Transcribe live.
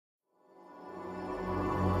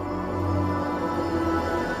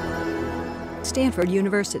Stanford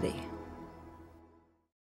University.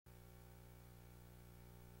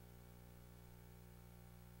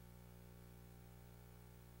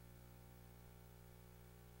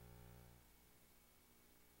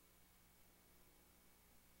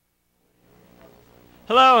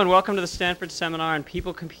 Hello and welcome to the Stanford Seminar on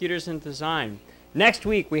People, Computers, and Design. Next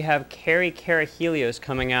week we have Carrie Karahelios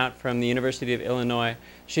coming out from the University of Illinois.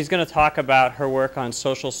 She's going to talk about her work on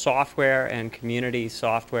social software and community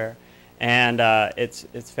software. And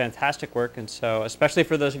it's fantastic work, and so especially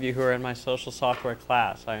for those of you who are in my social software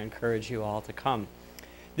class, I encourage you all to come.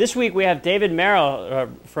 This week we have David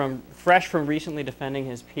Merrill, fresh from recently defending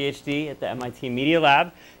his Ph.D. at the MIT Media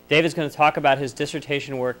Lab. David's going to talk about his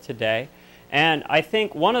dissertation work today. And I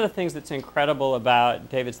think one of the things that's incredible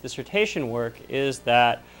about David's dissertation work is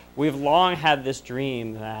that we've long had this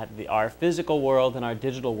dream that our physical world and our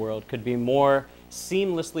digital world could be more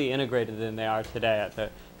seamlessly integrated than they are today.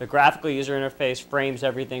 The graphical user interface frames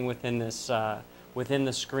everything within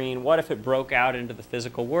the screen. What if it broke out into the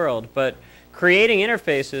physical world? But creating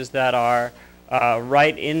interfaces that are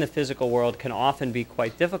right in the physical world can often be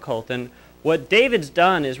quite difficult. And what David's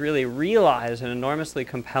done is really realize an enormously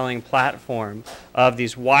compelling platform of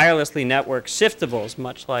these wirelessly networked Siftables,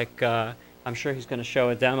 much like I'm sure he's going to show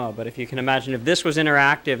a demo, but if you can imagine if this was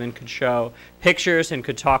interactive and could show pictures and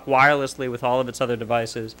could talk wirelessly with all of its other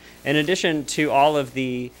devices, in addition to all of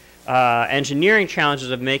the engineering challenges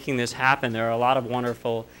of making this happen, there are a lot of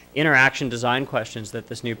wonderful interaction design questions that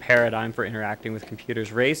this new paradigm for interacting with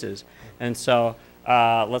computers raises. And so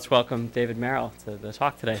let's welcome David Merrill to the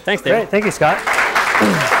talk today. Thanks, David. Great. Thank you, Scott.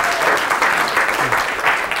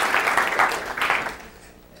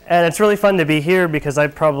 And it's really fun to be here because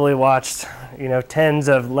I've probably watched, tens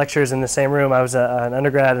of lectures in the same room. I was an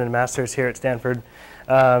undergrad and a master's here at Stanford.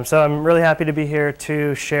 So I'm really happy to be here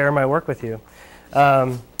to share my work with you.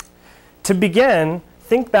 To begin,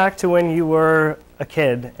 think back to when you were a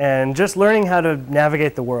kid and just learning how to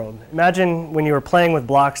navigate the world. Imagine when you were playing with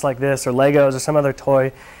blocks like this or Legos or some other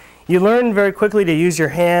toy. You learned very quickly to use your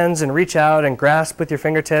hands and reach out and grasp with your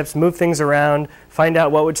fingertips, move things around, find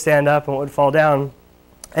out what would stand up and what would fall down.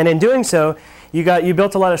 And in doing so, you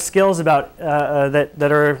built a lot of skills about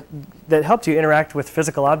that helped you interact with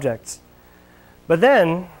physical objects. But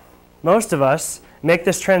then, most of us make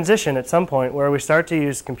this transition at some point where we start to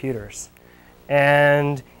use computers.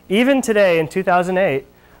 And even today, in 2008,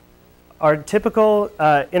 our typical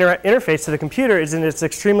interface to the computer is in this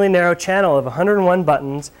extremely narrow channel of 101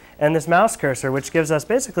 buttons and this mouse cursor, which gives us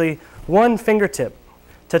basically one fingertip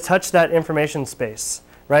to touch that information space,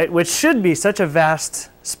 right? Which should be such a vast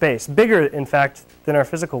space, bigger, in fact, than our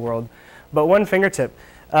physical world, but one fingertip.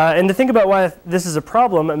 And to think about why this is a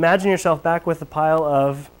problem, imagine yourself back with a pile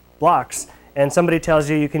of blocks, and somebody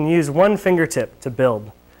tells you you can use one fingertip to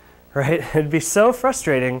build. Right? It'd be so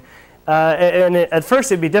frustrating. At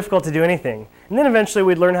first, it'd be difficult to do anything. And then eventually,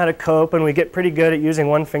 we'd learn how to cope, and we'd get pretty good at using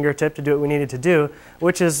one fingertip to do what we needed to do,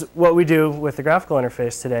 which is what we do with the graphical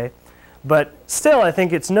interface today. But still, I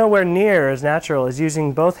think it's nowhere near as natural as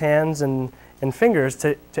using both hands and fingers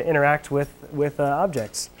to interact with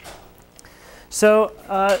objects. So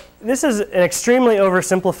this is an extremely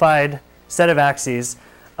oversimplified set of axes,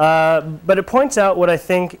 but it points out what I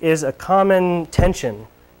think is a common tension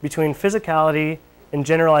between physicality and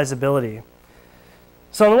generalizability.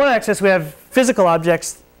 So on the one axis, we have physical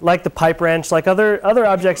objects like the pipe wrench, like other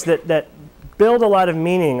objects that build a lot of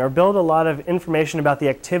meaning or build a lot of information about the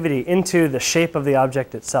activity into the shape of the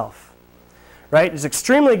object itself. Right? It's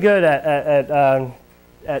extremely good at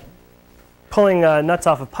pulling nuts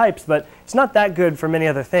off of pipes, but it's not that good for many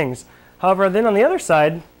other things. However, then on the other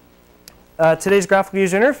side, today's graphical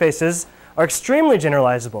user interfaces are extremely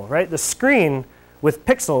generalizable. Right? The screen with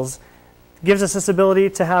pixels gives us this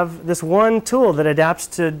ability to have this one tool that adapts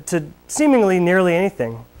to seemingly nearly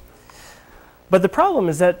anything. But the problem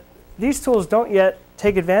is that these tools don't yet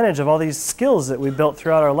take advantage of all these skills that we built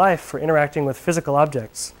throughout our life for interacting with physical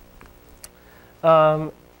objects.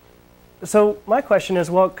 So my question is,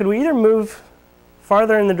 well, could we either move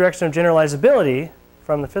farther in the direction of generalizability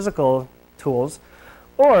from the physical tools,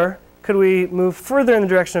 or could we move further in the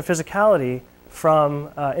direction of physicality from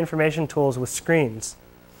information tools with screens?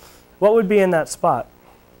 What would be in that spot?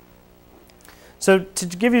 So to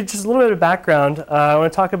give you just a little bit of background, I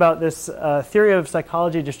want to talk about this theory of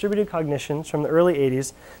psychology, distributed cognitions from the early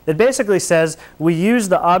 80s that basically says we use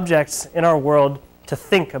the objects in our world to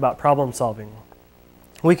think about problem solving.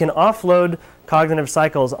 We can offload cognitive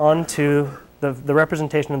cycles onto the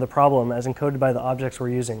representation of the problem as encoded by the objects we're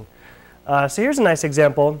using. So here's a nice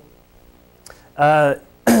example. Maglio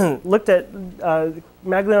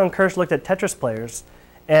and Kirsch looked at Tetris players,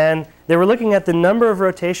 And they were looking at the number of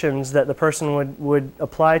rotations that the person would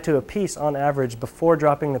apply to a piece on average before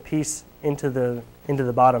dropping the piece into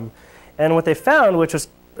the bottom. And what they found, which was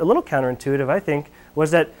a little counterintuitive, I think,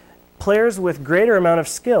 was that players with greater amount of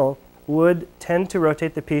skill would tend to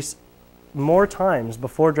rotate the piece more times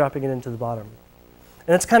before dropping it into the bottom.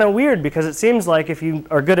 And it's kind of weird because it seems like if you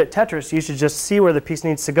are good at Tetris, you should just see where the piece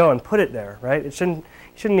needs to go and put it there, right? You shouldn't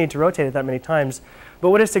need to rotate it that many times. But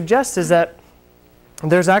what it suggests is that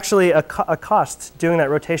there's actually a cost doing that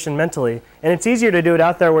rotation mentally. And it's easier to do it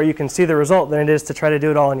out there where you can see the result than it is to try to do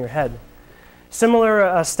it all in your head.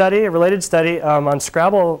 Similar study, a related study on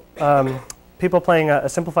Scrabble, people playing a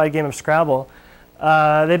simplified game of Scrabble,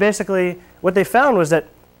 what they found was that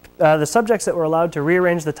the subjects that were allowed to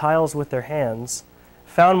rearrange the tiles with their hands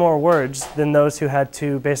found more words than those who had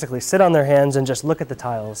to basically sit on their hands and just look at the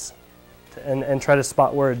tiles and try to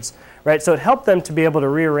spot words. Right? So it helped them to be able to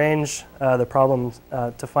rearrange the problems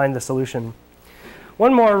to find the solution.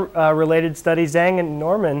 One more related study, Zhang and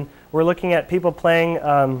Norman were looking at people playing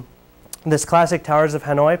this classic Towers of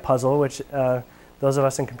Hanoi puzzle, which those of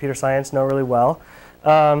us in computer science know really well.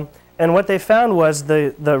 And what they found was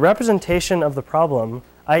the representation of the problem,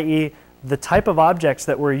 i.e. the type of objects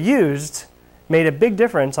that were used, made a big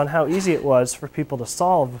difference on how easy it was for people to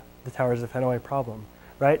solve the Towers of Hanoi problem.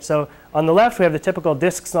 Right? So on the left, we have the typical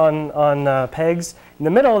discs on pegs. In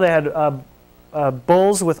the middle, they had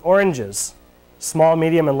bowls with oranges, small,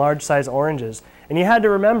 medium, and large size oranges. And you had to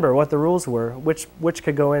remember what the rules were, which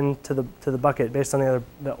could go into the bucket based on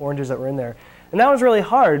the oranges that were in there. And that was really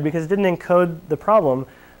hard because it didn't encode the problem.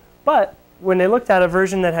 But when they looked at a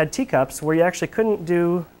version that had teacups where you actually couldn't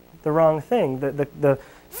do the wrong thing, the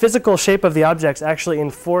physical shape of the objects actually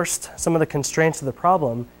enforced some of the constraints of the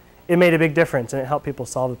problem, it made a big difference and it helped people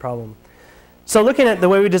solve the problem. So looking at the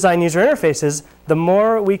way we design user interfaces, the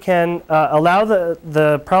more we can allow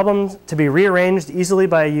the problem to be rearranged easily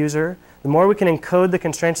by a user, the more we can encode the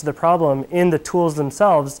constraints of the problem in the tools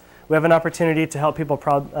themselves, we have an opportunity to help people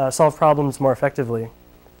solve problems more effectively.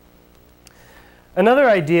 Another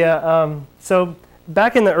idea, so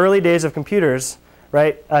back in the early days of computers,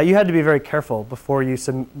 right, you had to be very careful before you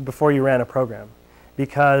ran a program,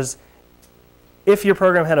 because if your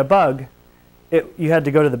program had a bug, you had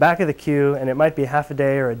to go to the back of the queue, and it might be half a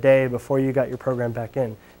day or a day before you got your program back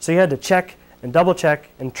in. So you had to check and double check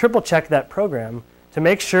and triple check that program to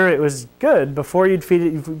make sure it was good before you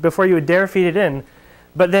would dare feed it in.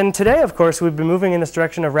 But then today, of course, we've been moving in this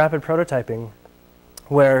direction of rapid prototyping,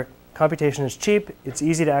 where computation is cheap, it's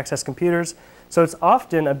easy to access computers. So it's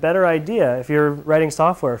often a better idea, if you're writing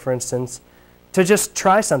software, for instance, to just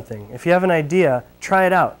try something. If you have an idea, try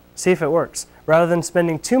it out, see if it works, rather than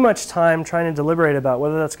spending too much time trying to deliberate about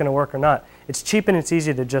whether that's going to work or not. It's cheap and it's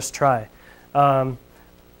easy to just try.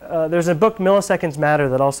 There's a book, Milliseconds Matter,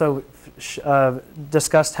 that also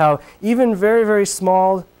discussed how even very, very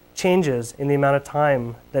small changes in the amount of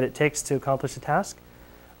time that it takes to accomplish a task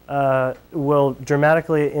will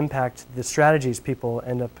dramatically impact the strategies people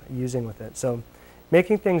end up using with it. So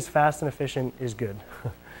making things fast and efficient is good.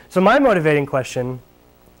 So my motivating question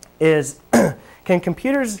is, can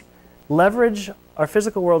computers leverage our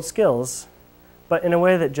physical world skills, but in a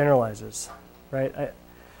way that generalizes, right?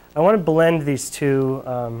 I want to blend these two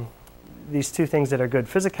things that are good.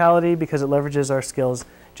 Physicality, because it leverages our skills.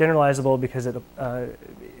 Generalizable, because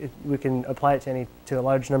we can apply it to a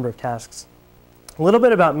large number of tasks. A little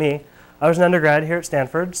bit about me. I was an undergrad here at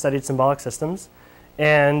Stanford, studied symbolic systems.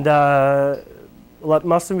 And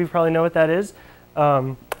most of you probably know what that is.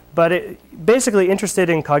 But basically interested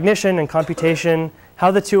in cognition and computation,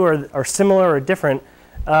 how the two are similar or different.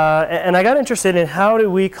 And I got interested in how do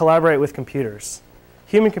we collaborate with computers,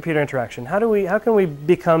 human-computer interaction. How can we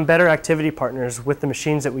become better activity partners with the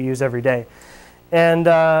machines that we use every day? And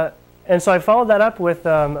so I followed that up with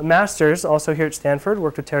a master's, also here at Stanford,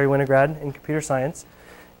 worked with Terry Winograd in computer science.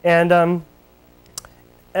 And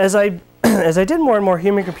as I did more and more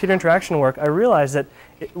human-computer interaction work, I realized that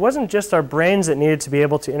it wasn't just our brains that needed to be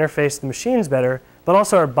able to interface the machines better, but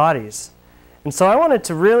also our bodies. And so I wanted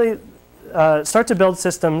to really start to build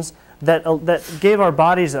systems that gave our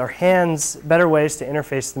bodies, our hands, better ways to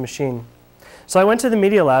interface the machine. So I went to the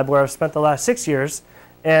Media Lab, where I've spent the last 6 years,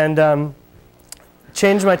 and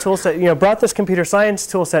changed my tool set, brought this computer science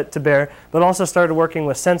tool set to bear, but also started working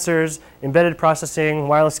with sensors, embedded processing,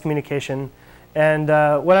 wireless communication. And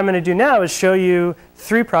what I'm going to do now is show you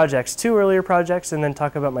 3 projects, 2 earlier projects, and then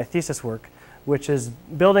talk about my thesis work, which is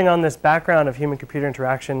building on this background of human-computer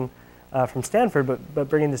interaction from Stanford, but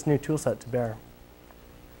bringing this new tool set to bear.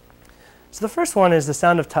 So the first one is the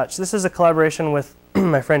sound of touch. This is a collaboration with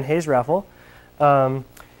my friend Hayes Raffel.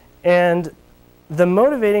 And the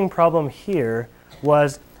motivating problem here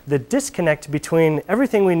was the disconnect between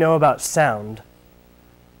everything we know about sound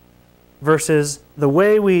versus the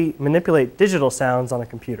way we manipulate digital sounds on a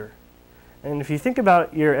computer. And if you think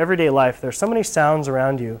about your everyday life, there's so many sounds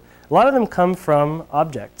around you. A lot of them come from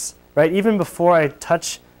objects, right? Even before I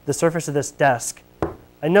touch the surface of this desk,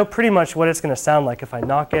 I know pretty much what it's going to sound like if I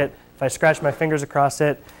knock it, if I scratch my fingers across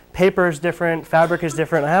it. Paper is different, fabric is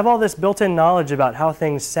different. I have all this built-in knowledge about how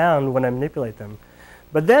things sound when I manipulate them.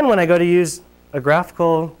 But then when I go to use a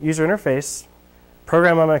graphical user interface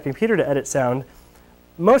program on my computer to edit sound,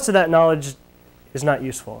 most of that knowledge is not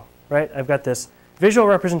useful, right? I've got this visual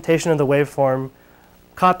representation of the waveform,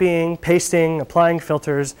 copying, pasting, applying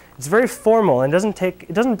filters. It's very formal and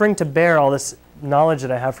it doesn't bring to bear all this knowledge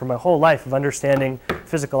that I have for my whole life of understanding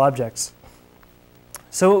physical objects.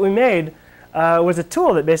 So what we made was a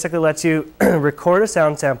tool that basically lets you record a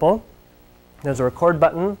sound sample. There's a record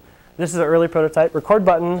button. This is an early prototype. Record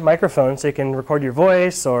button, microphone, so you can record your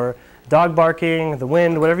voice or dog barking, the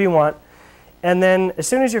wind, whatever you want. And then as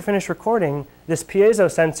soon as you're finished recording, this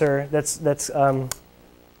piezo sensor that's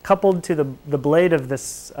coupled to the blade of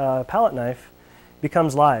this palette knife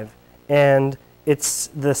becomes live. And it's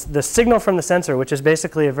the signal from the sensor, which is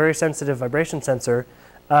basically a very sensitive vibration sensor,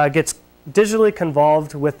 gets digitally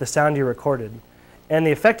convolved with the sound you recorded. And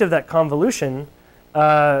the effect of that convolution,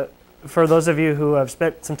 for those of you who have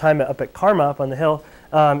spent some time up at Karma, up on the hill,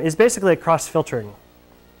 is basically a cross-filtering.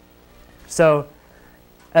 So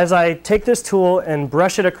as I take this tool and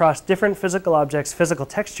brush it across different physical objects, physical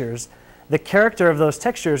textures, the character of those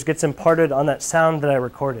textures gets imparted on that sound that I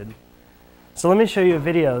recorded. So let me show you a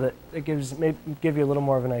video that may give you a little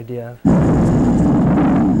more of an idea.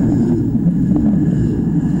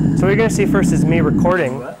 So what you're going to see first is me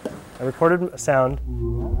recording. I recorded a sound.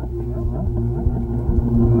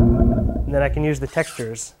 And then I can use the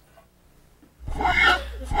textures.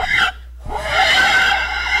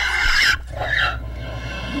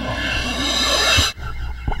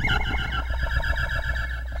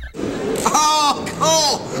 Oh,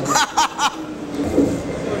 cool!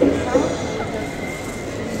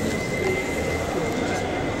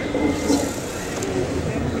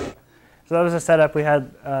 So that was a setup we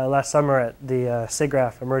had last summer at the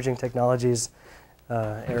SIGGRAPH Emerging Technologies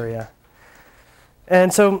area.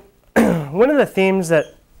 And so one of the themes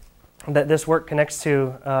that this work connects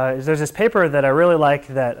to is there's this paper that I really like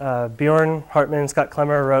that Bjorn Hartman and Scott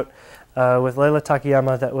Klemmer wrote with Leila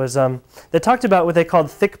Takayama that talked about what they called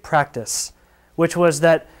thick practice, which was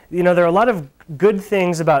that there are a lot of good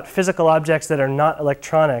things about physical objects that are not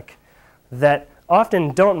electronic that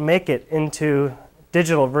often don't make it into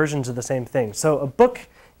digital versions of the same thing. So a book,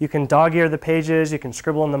 you can dog-ear the pages, you can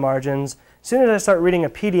scribble in the margins. As soon as I start reading a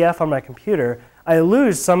PDF on my computer, I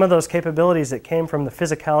lose some of those capabilities that came from the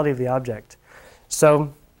physicality of the object.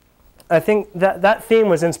 So I think that theme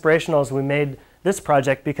was inspirational as we made this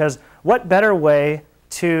project, because what better way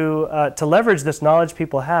to leverage this knowledge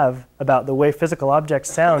people have about the way physical objects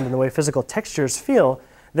sound and the way physical textures feel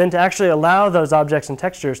than to actually allow those objects and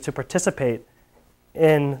textures to participate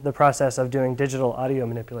in the process of doing digital audio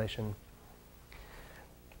manipulation.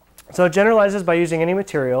 So it generalizes by using any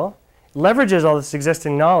material, leverages all this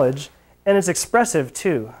existing knowledge, and it's expressive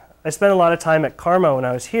too. I spent a lot of time at Karma when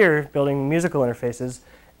I was here building musical interfaces,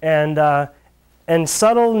 and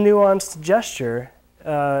subtle, nuanced gesture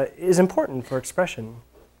is important for expression.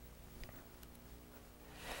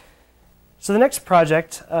 So the next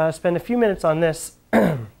project, spend a few minutes on this.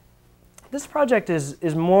 This project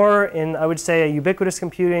is more in, I would say, a ubiquitous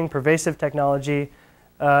computing, pervasive technology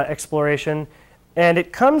exploration. And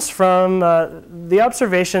it comes from the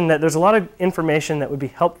observation that there's a lot of information that would be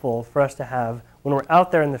helpful for us to have when we're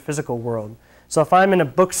out there in the physical world. So if I'm in a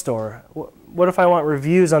bookstore, what if I want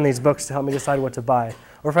reviews on these books to help me decide what to buy?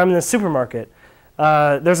 Or if I'm in the supermarket,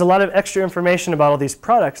 there's a lot of extra information about all these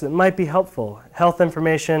products that might be helpful. Health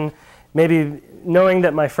information, maybe knowing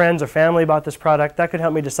that my friends or family bought this product, that could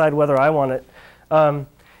help me decide whether I want it.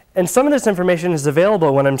 And some of this information is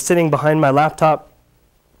available when I'm sitting behind my laptop,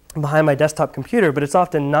 behind my desktop computer, but it's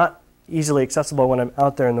often not easily accessible when I'm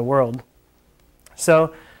out there in the world.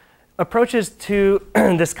 So approaches to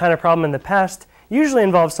this kind of problem in the past usually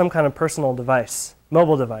involve some kind of personal device,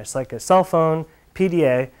 mobile device, like a cell phone,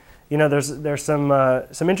 PDA. There's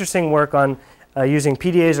some interesting work on using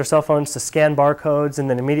PDAs or cell phones to scan barcodes and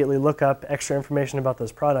then immediately look up extra information about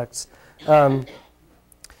those products. And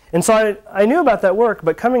so I knew about that work,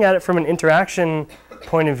 but coming at it from an interaction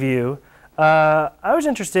point of view, I was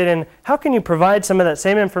interested in how can you provide some of that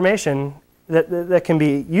same information that can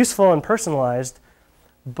be useful and personalized,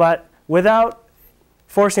 but without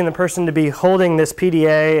forcing the person to be holding this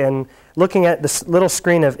PDA and looking at this little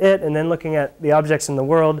screen of it and then looking at the objects in the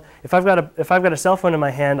world. If I've got a cell phone in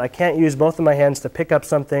my hand, I can't use both of my hands to pick up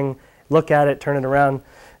something, look at it, turn it around.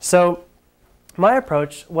 So my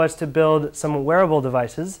approach was to build some wearable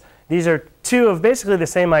devices. These are two of basically the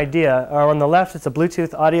same idea. On the left, it's a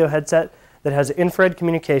Bluetooth audio headset that has infrared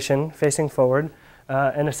communication facing forward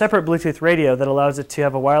and a separate Bluetooth radio that allows it to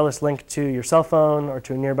have a wireless link to your cell phone or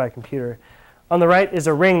to a nearby computer. On the right is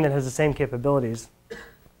a ring that has the same capabilities.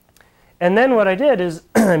 And then what I did is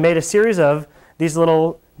I made a series of these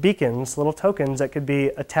little beacons, little tokens that could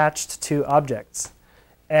be attached to objects.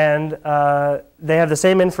 And they have the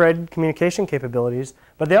same infrared communication capabilities,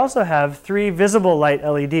 but they also have 3 visible light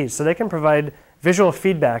LEDs. So they can provide visual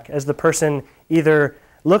feedback as the person either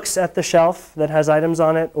looks at the shelf that has items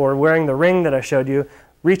on it or wearing the ring that I showed you,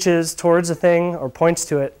 reaches towards a thing or points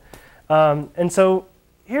to it. And so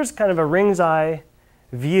here's kind of a ring's eye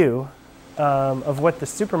view of what the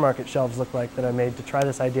supermarket shelves look like that I made to try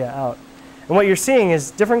this idea out. And what you're seeing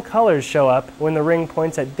is different colors show up when the ring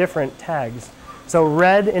points at different tags. So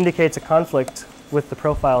red indicates a conflict with the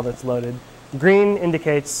profile that's loaded. Green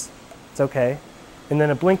indicates it's OK. And then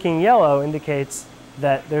a blinking yellow indicates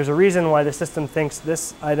that there's a reason why the system thinks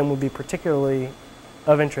this item would be particularly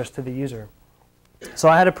of interest to the user. So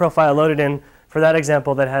I had a profile loaded in for that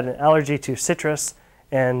example that had an allergy to citrus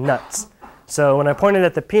and nuts. So when I pointed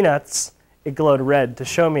at the peanuts, it glowed red to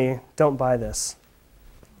show me, don't buy this.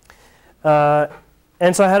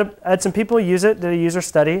 And so I had some people use it, did a user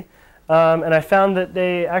study, and I found that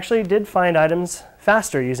they actually did find items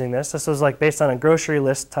faster using this. This was like based on a grocery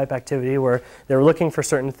list type activity where they were looking for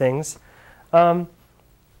certain things.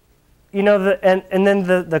 You know, and then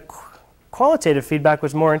the qualitative feedback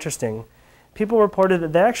was more interesting. People reported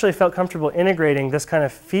that they actually felt comfortable integrating this kind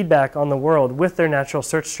of feedback on the world with their natural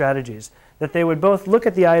search strategies. That they would both look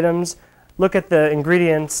at the items, look at the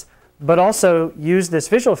ingredients, but also use this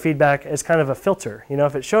visual feedback as kind of a filter. You know,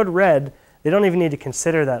 if it showed red, they don't even need to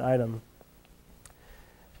consider that item.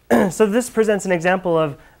 So this presents an example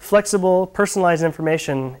of flexible, personalized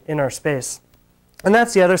information in our space. And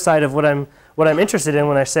that's the other side of what I'm interested in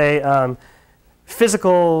when I say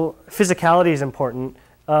physicality is important.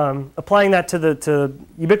 Applying that to the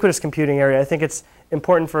ubiquitous computing area, I think it's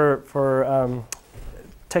important for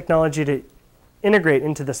technology to integrate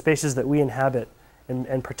into the spaces that we inhabit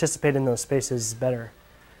and participate in those spaces better.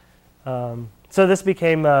 So this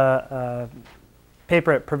became a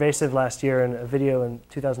paper at Pervasive last year and a video in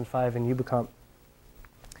 2005 in Ubicomp.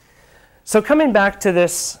 So coming back to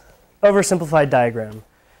this oversimplified diagram.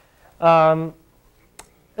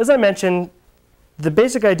 As I mentioned, the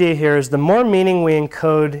basic idea here is the more meaning we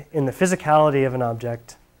encode in the physicality of an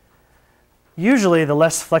object, usually the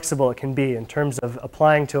less flexible it can be in terms of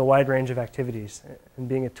applying to a wide range of activities and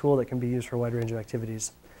being a tool that can be used for a wide range of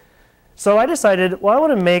activities. So I decided, well, I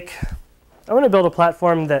want to build a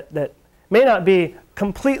platform that may not be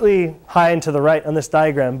completely high and to the right on this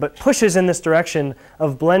diagram, but pushes in this direction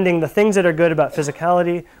of blending the things that are good about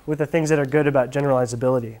physicality with the things that are good about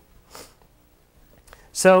generalizability.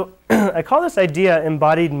 So I call this idea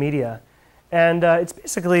embodied media. And it's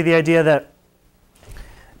basically the idea that,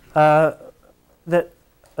 that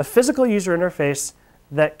a physical user interface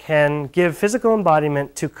that can give physical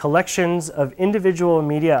embodiment to collections of individual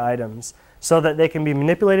media items so that they can be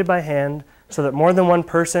manipulated by hand, so that more than one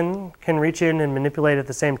person can reach in and manipulate at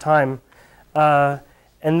the same time.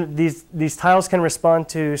 And these tiles can respond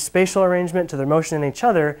to spatial arrangement, to their motion in each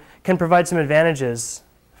other, can provide some advantages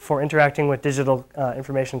for interacting with digital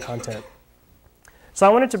information content. So I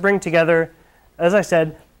wanted to bring together, as I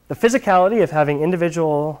said, the physicality of having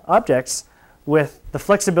individual objects with the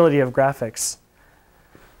flexibility of graphics.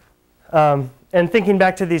 And thinking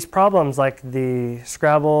back to these problems like the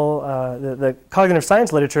Scrabble, the cognitive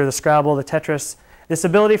science literature, the Scrabble, the Tetris, this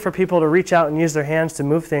ability for people to reach out and use their hands to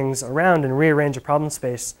move things around and rearrange a problem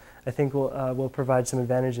space, I think will provide some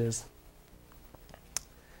advantages.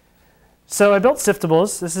 So I built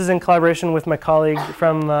Siftables. This is in collaboration with my colleague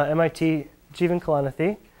from MIT, Jeevan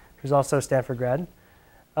Kalanithi, who's also a Stanford grad.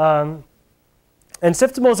 And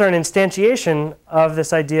Siftables are an instantiation of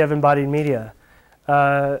this idea of embodied media.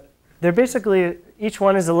 They're basically, each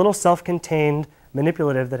one is a little self-contained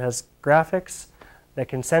manipulative that has graphics, that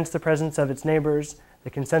can sense the presence of its neighbors,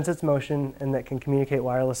 that can sense its motion, and that can communicate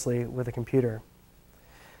wirelessly with a computer.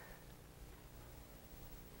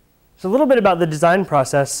 So a little bit about the design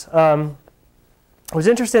process. I was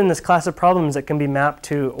interested in this class of problems that can be mapped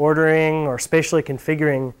to ordering or spatially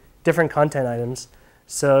configuring different content items.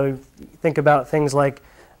 So think about things like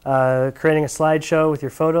creating a slideshow with your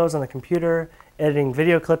photos on a computer, editing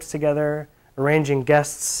video clips together, arranging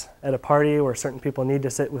guests at a party where certain people need to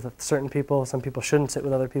sit with certain people, some people shouldn't sit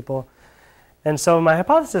with other people. And so my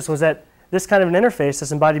hypothesis was that this kind of an interface,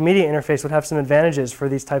 this embodied media interface, would have some advantages for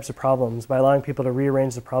these types of problems by allowing people to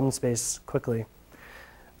rearrange the problem space quickly.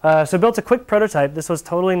 So I built a quick prototype. This was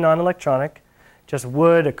totally non-electronic, just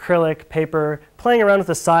wood, acrylic, paper, playing around with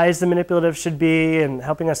the size the manipulatives should be and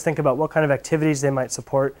helping us think about what kind of activities they might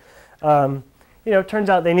support. It turns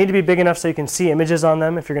out they need to be big enough so you can see images on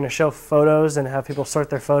them. If you're going to show photos and have people sort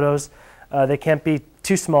their photos, they can't be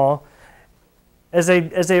too small. As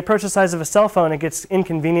they approach the size of a cell phone, it gets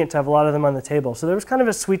inconvenient to have a lot of them on the table. So there was kind of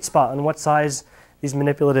a sweet spot on what size these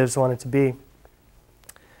manipulatives wanted to be.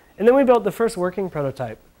 And then we built the first working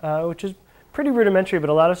prototype, which is pretty rudimentary, but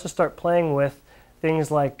allowed us to start playing with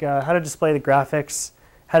things like how to display the graphics,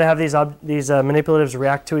 how to have these manipulatives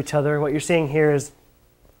react to each other. What you're seeing here is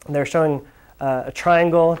they're showing a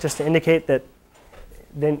triangle just to indicate that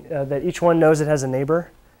each one knows it has a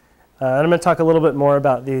neighbor. And I'm going to talk a little bit more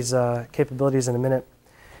about these capabilities in a minute.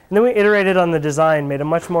 And then we iterated on the design, made a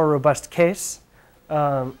much more robust case,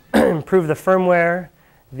 improved the firmware,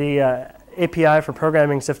 the API for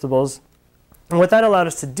programming Siftables. And what that allowed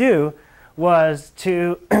us to do was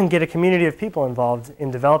to get a community of people involved in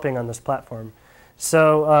developing on this platform.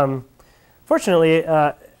 So fortunately,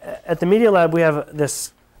 at the Media Lab, we have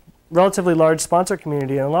this relatively large sponsor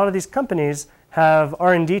community, and a lot of these companies have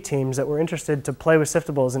R&D teams that were interested to play with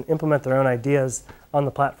Siftables and implement their own ideas on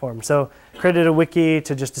the platform. So created a wiki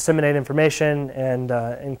to just disseminate information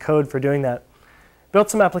and code for doing that. Built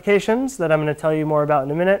some applications that I'm going to tell you more about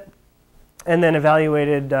in a minute, and then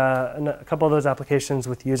evaluated a couple of those applications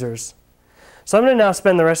with users. So I'm going to now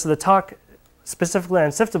spend the rest of the talk specifically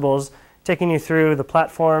on Siftables, taking you through the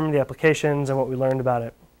platform, the applications, and what we learned about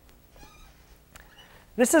it.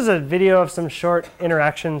 This is a video of some short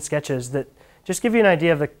interaction sketches that just give you an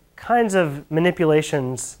idea of the kinds of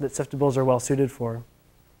manipulations that Siftables are well suited for.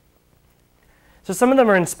 So some of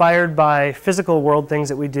them are inspired by physical world things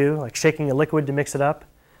that we do, like shaking a liquid to mix it up.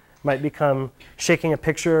 Might become shaking a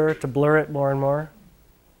picture to blur it more and more.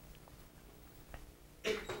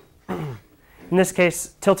 In this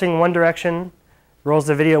case, tilting one direction rolls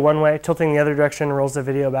the video one way, tilting the other direction rolls the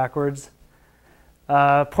video backwards.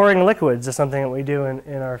 Pouring liquids is something that we do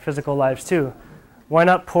in our physical lives too. Why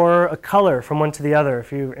not pour a color from one to the other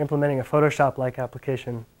if you're implementing a Photoshop-like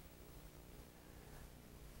application?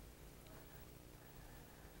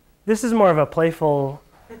 This is more of a playful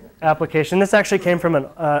application. This actually came from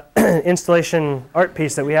an installation art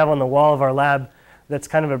piece that we have on the wall of our lab that's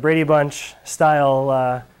kind of a Brady Bunch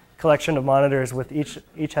style collection of monitors with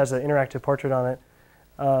each has an interactive portrait on it.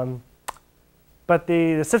 But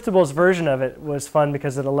the Siftables version of it was fun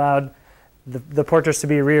because it allowed the portraits to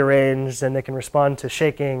be rearranged and they can respond to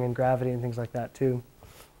shaking and gravity and things like that too.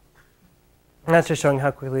 And that's just showing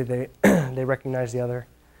how quickly they recognize the other.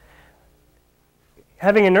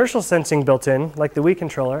 Having inertial sensing built in, like the Wii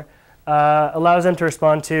controller, allows them to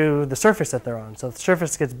respond to the surface that they're on. So if the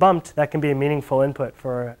surface gets bumped, that can be a meaningful input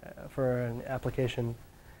for an application.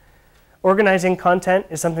 Organizing content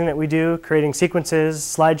is something that we do, creating sequences,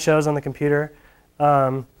 slideshows on the computer.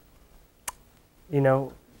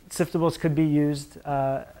 Siftables could be used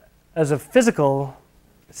as a physical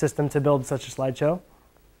system to build such a slideshow.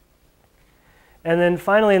 And then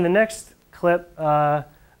finally, in the next clip,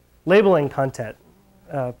 labeling content,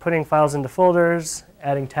 putting files into folders,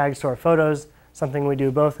 adding tags to our photos, something we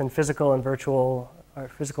do both in physical and virtual, or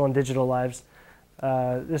physical and digital lives.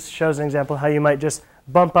 This shows an example of how you might just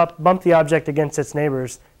bump the object against its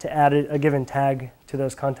neighbors to add a given tag to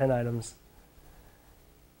those content items.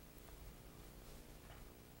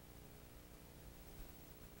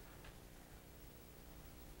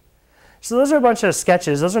 So those are a bunch of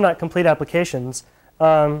sketches. Those are not complete applications,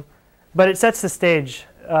 but it sets the stage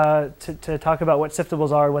to talk about what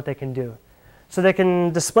Siftables are and what they can do. So they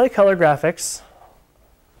can display color graphics,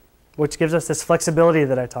 which gives us this flexibility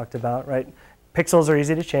that I talked about, right? Pixels are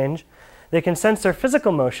easy to change. They can sense their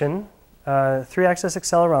physical motion, 3-axis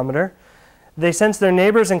accelerometer. They sense their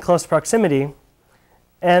neighbors in close proximity,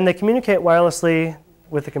 and they communicate wirelessly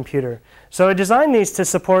with the computer. So I designed these to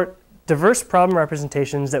support diverse problem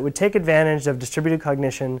representations that would take advantage of distributed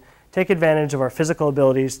cognition, take advantage of our physical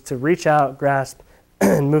abilities to reach out, grasp,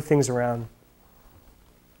 and move things around.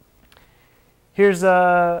 Here's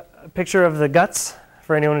a picture of the guts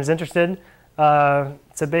for anyone who's interested.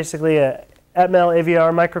 It's basically a Atmel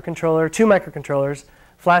AVR microcontroller, 2 microcontrollers,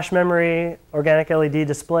 flash memory, organic LED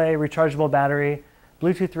display, rechargeable battery,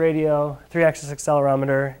 Bluetooth radio, 3-axis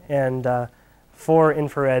accelerometer, and 4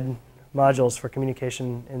 infrared modules for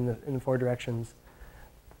communication in the 4 directions.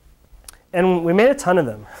 And we made a ton of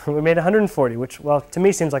them. We made 140, which, well, to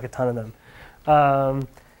me seems like a ton of them.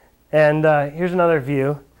 Here's another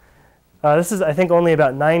view. This is, I think, only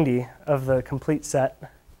about 90 of the complete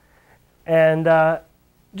set. And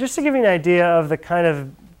just to give you an idea of the kind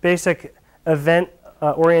of basic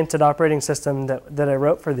event-oriented operating system that I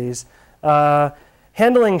wrote for these,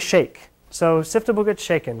 handling shake. So Siftable gets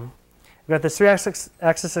shaken. We've got this 3-axis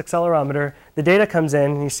accelerometer. The data comes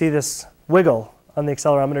in, and you see this wiggle on the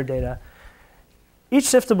accelerometer data. Each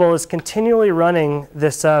Siftable is continually running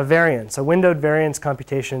this variance, a windowed variance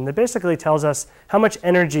computation that basically tells us how much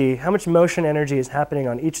energy, how much motion energy is happening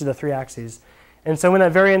on each of the 3 axes. And so when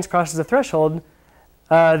that variance crosses a threshold,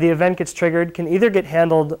 the event gets triggered, can either get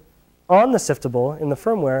handled on the Siftable in the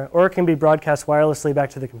firmware, or it can be broadcast wirelessly back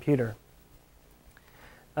to the computer.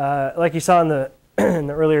 Like you saw in the, in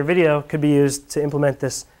the earlier video, could be used to implement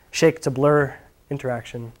this shake to blur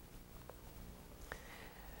interaction.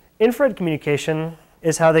 Infrared communication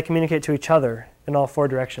is how they communicate to each other in all 4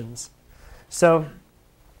 directions. So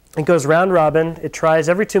it goes round robin. It tries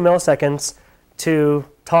every 2 milliseconds to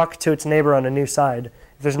talk to its neighbor on a new side.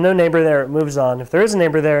 If there's no neighbor there, it moves on. If there is a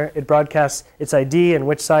neighbor there, it broadcasts its ID and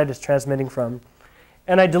which side it's transmitting from.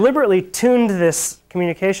 And I deliberately tuned this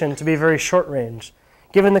communication to be very short range.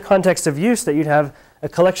 Given the context of use that you'd have a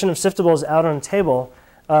collection of Siftables out on a table,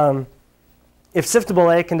 if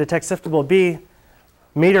Siftable A can detect Siftable B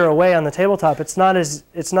meter away on the tabletop, it's not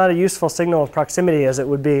a useful signal of proximity as it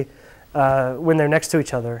would be when they're next to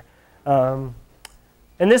each other. And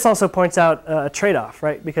this also points out a trade-off,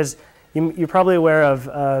 right? Because you're probably aware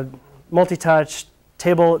of multi-touch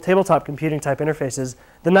tabletop computing type interfaces.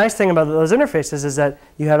 The nice thing about those interfaces is that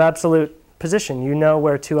you have absolute position. You know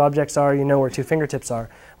where 2 objects are, you know where 2 fingertips are.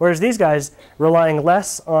 Whereas these guys, relying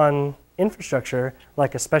less on infrastructure,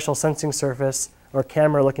 like a special sensing surface or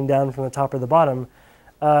camera looking down from the top or the bottom,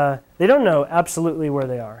 they don't know absolutely where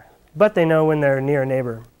they are, but they know when they're near a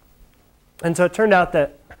neighbor. And so it turned out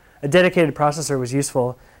that a dedicated processor was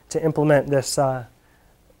useful to implement this,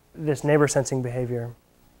 this neighbor sensing behavior,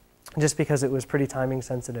 just because it was pretty timing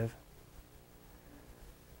sensitive.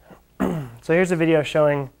 So here's a video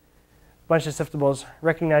showing a bunch of Siftables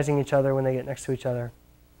recognizing each other when they get next to each other.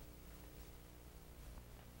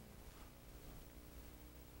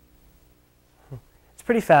 It's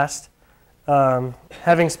pretty fast.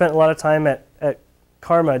 Having spent a lot of time at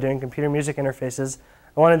Karma doing computer music interfaces,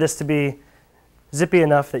 I wanted this to be zippy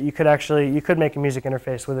enough that you could make a music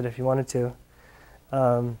interface with it if you wanted to.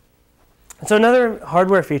 So another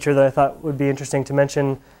hardware feature that I thought would be interesting to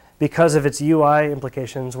mention because of its UI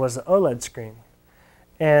implications was the OLED screen.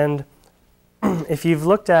 And if you've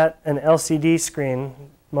looked at an LCD screen,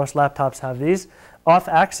 most laptops have these,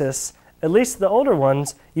 off-axis, at least the older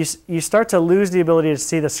ones, you start to lose the ability to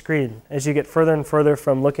see the screen as you get further and further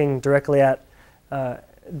from looking directly at,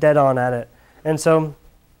 dead on at it. And so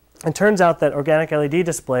it turns out that organic LED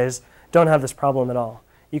displays don't have this problem at all.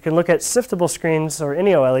 You can look at Siftable screens or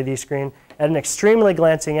any OLED screen at an extremely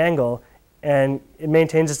glancing angle, and it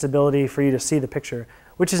maintains its ability for you to see the picture,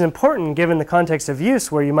 which is important given the context of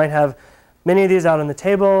use where you might have many of these out on the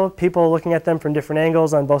table, people looking at them from different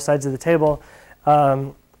angles on both sides of the table.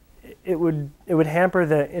 It would hamper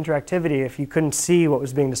the interactivity if you couldn't see what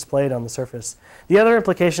was being displayed on the surface. The other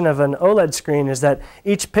implication of an OLED screen is that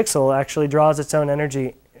each pixel actually draws its own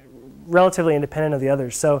energy relatively independent of the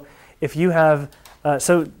others. So if you have,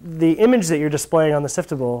 so the image that you're displaying on the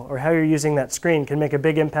Siftable or how you're using that screen can make a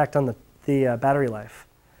big impact on the battery life,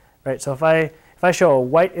 right? So if I show a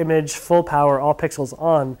white image, full power, all pixels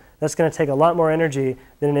on, that's going to take a lot more energy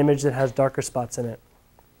than an image that has darker spots in it.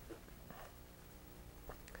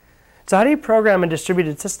 So how do you program a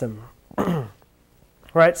distributed system?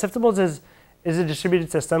 Right, Siftables is a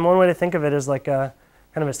distributed system. One way to think of it is like a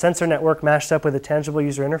kind of a sensor network mashed up with a tangible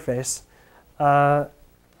user interface.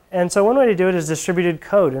 And so one way to do it is distributed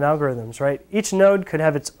code and algorithms, right? Each node could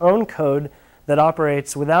have its own code that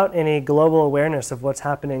operates without any global awareness of what's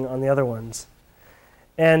happening on the other ones.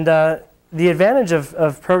 And the advantage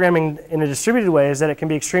of programming in a distributed way is that it can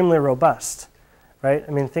be extremely robust, right?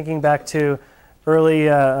 I mean, thinking back to early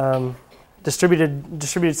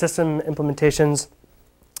distributed system implementations,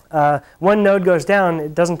 one node goes down,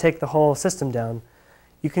 it doesn't take the whole system down.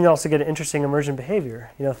 You can also get an interesting emergent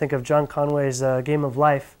behavior. You know, think of John Conway's Game of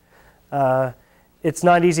Life. It's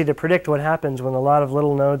not easy to predict what happens when a lot of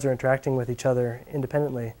little nodes are interacting with each other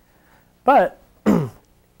independently. But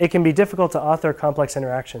it can be difficult to author complex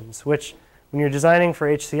interactions, which when you're designing for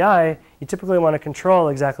HCI, you typically want to control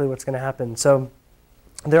exactly what's going to happen. So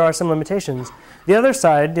there are some limitations. The other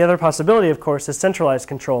side, the other possibility, of course, is centralized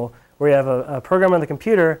control, where you have a program on the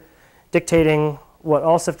computer dictating what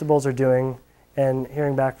all Siftables are doing and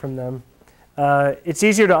hearing back from them. It's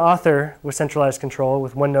easier to author with centralized control,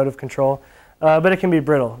 with one node of control, but it can be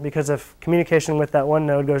brittle because if communication with that one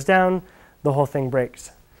node goes down, the whole thing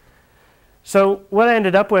breaks. So what I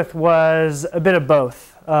ended up with was a bit of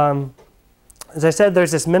both. As I said,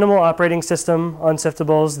 there's this minimal operating system on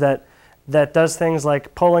Siftables that does things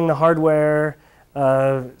like polling the hardware,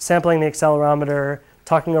 sampling the accelerometer,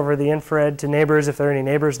 talking over the infrared to neighbors if there are any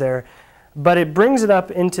neighbors there. But it brings it up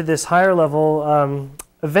into this higher level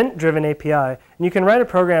event-driven API. And you can write a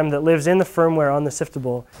program that lives in the firmware on the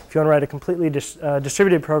Siftable if you want to write a completely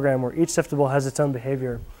distributed program where each Siftable has its own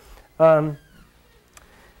behavior. On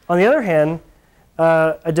the other hand,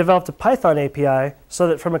 I developed a Python API so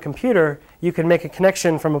that from a computer, you can make a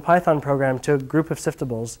connection from a Python program to a group of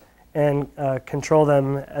Siftables and control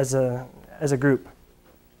them as a group.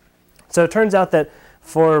 So it turns out that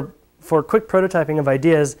for quick prototyping of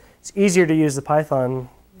ideas, it's easier to use the Python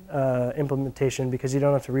implementation because you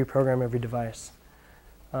don't have to reprogram every device.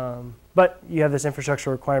 But you have this infrastructure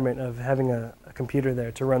requirement of having a computer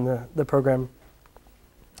there to run the program.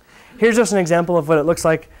 Here's just an example of what it looks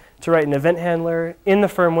like to write an event handler in the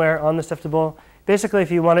firmware on the Siftable. Basically,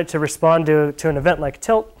 if you want it to respond to an event like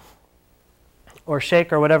tilt or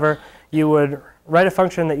shake or whatever, you would write a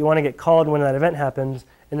function that you want to get called when that event happens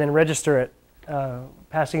and then register it,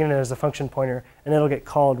 passing it in as a function pointer, and it'll get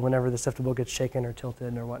called whenever the Siftable gets shaken or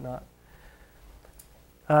tilted or whatnot.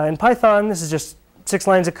 In Python, this is just 6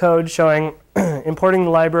 lines of code showing importing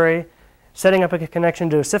the library, setting up a connection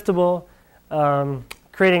to a Siftable,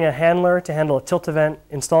 creating a handler to handle a tilt event,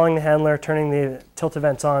 installing the handler, turning the tilt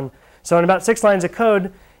events on. So in about 6 lines of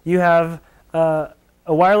code, you have a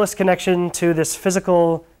wireless connection to this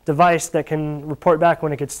physical device that can report back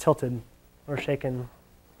when it gets tilted or shaken.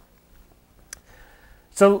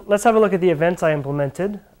 So let's have a look at the events I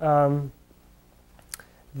implemented. The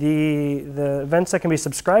events that can be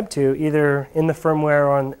subscribed to, either in the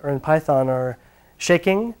firmware or in Python, are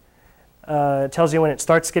shaking. It tells you when it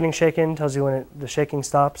starts getting shaken, tells you when the shaking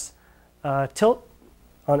stops. Tilt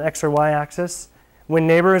on X or Y axis. When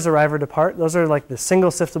neighbors arrive or depart, those are like the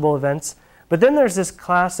single Siftable events. But then there's this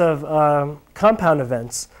class of compound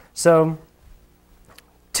events. So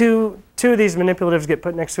two of these manipulatives get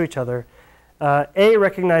put next to each other. A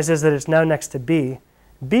recognizes that it's now next to B.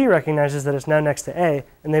 B recognizes that it's now next to A.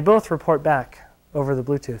 And they both report back over the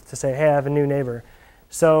Bluetooth to say, hey, I have a new neighbor.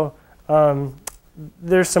 So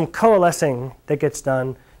there's some coalescing that gets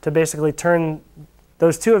done to basically turn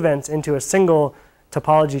those 2 events into a single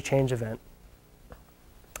topology change event.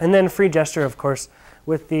 And then free gesture, of course,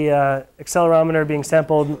 with the accelerometer being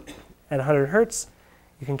sampled at 100 hertz,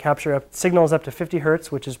 you can capture signals up to 50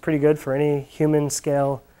 hertz, which is pretty good for any human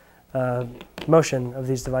scale motion of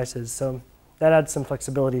these devices. So that adds some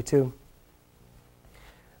flexibility too.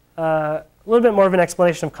 A little bit more of an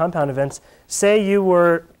explanation of compound events. Say you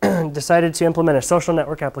were decided to implement a social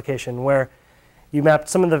network application where you mapped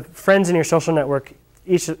some of the friends in your social network,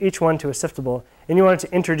 each one to a Siftable, and you wanted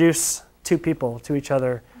to introduce 2 people to each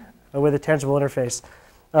other with a tangible interface.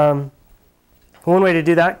 One way to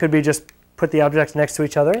do that could be just put the objects next to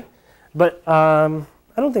each other. But I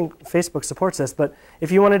don't think Facebook supports this, but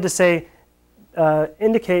if you wanted to say,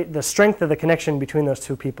 indicate the strength of the connection between those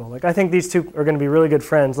 2 people. Like, I think these 2 are going to be really good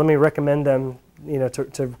friends. Let me recommend them,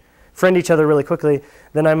 to friend each other really quickly.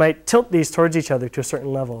 Then I might tilt these towards each other to a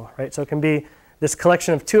certain level, right? So it can be this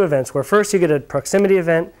collection of 2 events where first you get a proximity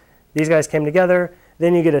event. These guys came together.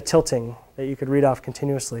 Then you get a tilting that you could read off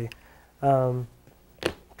continuously.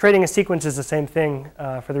 Creating a sequence is the same thing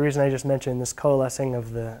for the reason I just mentioned, this coalescing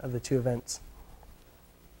of the 2 events.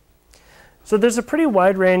 So there's a pretty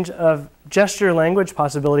wide range of gesture language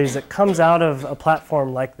possibilities that comes out of a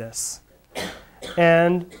platform like this.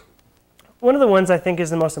 And one of the ones I think is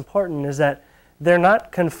the most important is that they're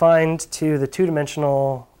not confined to the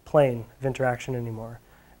 2-dimensional plane of interaction anymore,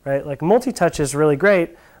 right? Like, multi-touch is really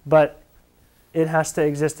great, but it has to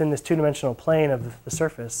exist in this 2-dimensional plane of the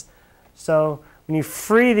surface. So when you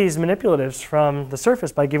free these manipulatives from the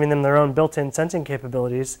surface by giving them their own built-in sensing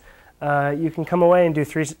capabilities, you can come away and do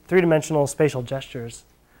three-dimensional spatial gestures.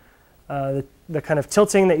 The kind of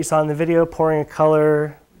tilting that you saw in the video, pouring a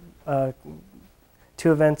color,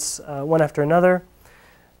 2 events one after another,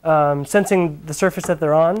 sensing the surface that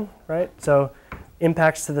they're on, right? So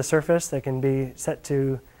impacts to the surface that can be set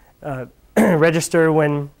to register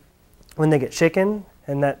when they get shaken,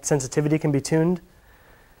 and that sensitivity can be tuned.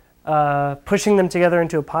 Pushing them together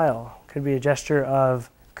into a pile could be a gesture of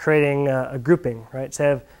creating a grouping, right?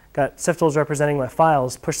 Say I've got Siftables representing my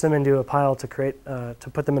files, push them into a pile to create, to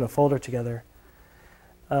put them in a folder together.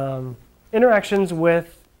 Interactions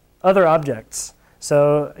with other objects.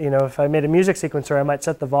 So, if I made a music sequencer, I might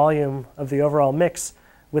set the volume of the overall mix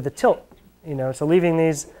with a tilt. So leaving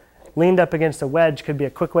these leaned up against a wedge could be a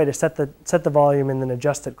quick way to set the volume and then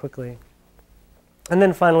adjust it quickly. And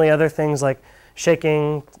then finally, other things like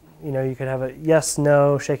shaking. You could have a yes,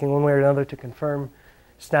 no, shaking one way or another to confirm,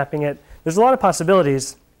 snapping it. There's a lot of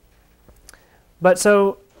possibilities. But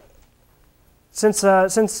so, since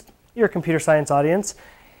you're a computer science audience,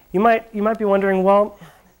 you might be wondering, well,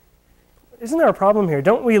 isn't there a problem here?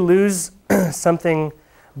 Don't we lose something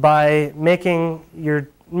by making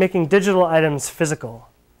digital items physical,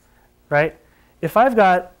 right? If I've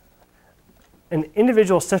got an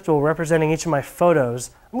individual siftable representing each of my photos,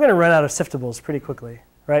 I'm going to run out of siftables pretty quickly,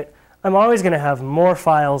 right? I'm always going to have more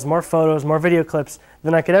files, more photos, more video clips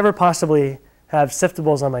than I could ever possibly have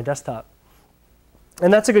siftables on my desktop.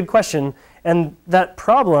 And that's a good question. And that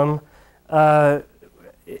problem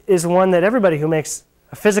is one that everybody who makes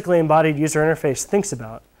a physically embodied user interface thinks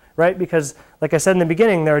about, right? Because, like I said in the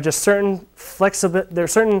beginning, there are just certain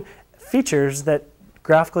features that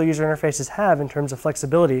graphical user interfaces have in terms of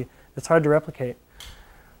flexibility that's hard to replicate.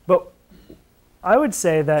 But I would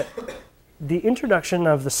say that the introduction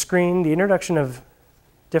of the screen, the introduction of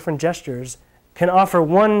different gestures, can offer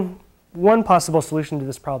one possible solution to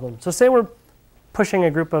this problem. So say we're pushing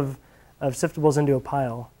a group of siftables into a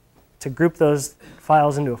pile to group those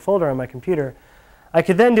files into a folder on my computer. I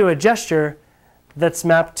could then do a gesture that's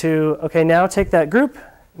mapped to, okay, now take that group,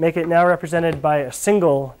 make it now represented by a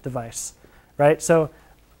single device, right? So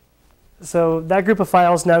that group of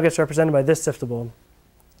files now gets represented by this siftable.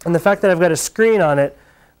 And the fact that I've got a screen on it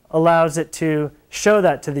allows it to show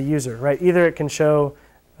that to the user, right? Either it can show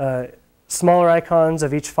smaller icons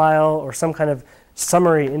of each file or some kind of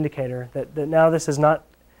summary indicator that now this is not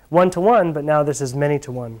one-to-one, but now this is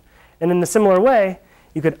many-to-one. And in a similar way,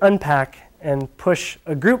 you could unpack and push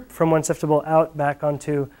a group from one siftable out back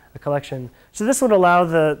onto a collection. So this would allow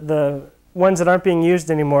the ones that aren't being used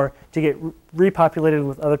anymore to get repopulated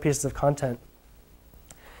with other pieces of content.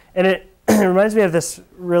 And it reminds me of this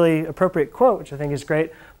really appropriate quote, which I think is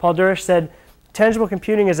great. Paul Durish said, "Tangible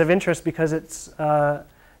computing is of interest because it's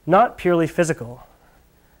not purely physical,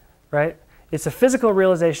 right? It's a physical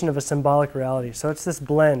realization of a symbolic reality. So it's this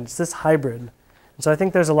blend, it's this hybrid. And so I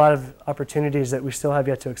think there's a lot of opportunities that we still have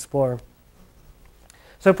yet to explore.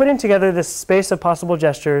 So putting together this space of possible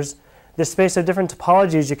gestures, this space of different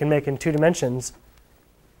topologies you can make in 2 dimensions,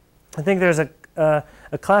 I think there's a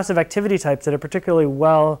class of activity types that are particularly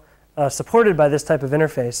well supported by this type of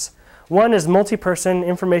interface. One is multi-person,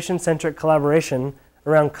 information-centric collaboration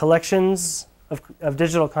around collections of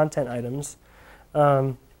digital content items.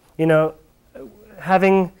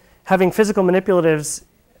 Having physical manipulatives,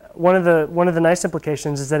 one of the nice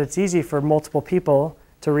implications is that it's easy for multiple people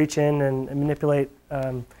to reach in and manipulate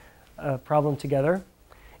a problem together.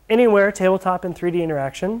 Anywhere, tabletop and 3D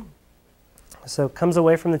interaction. So it comes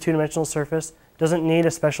away from the 2-dimensional surface, doesn't need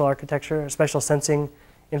a special architecture, a special sensing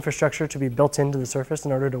infrastructure to be built into the surface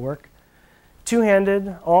in order to work.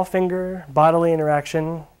 Two-handed, all-finger, bodily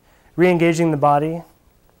interaction, re-engaging the body,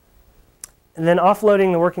 and then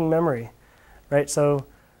offloading the working memory, right? So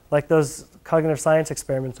like those cognitive science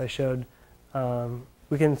experiments I showed,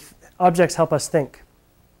 objects help us think.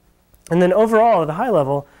 And then overall, at the high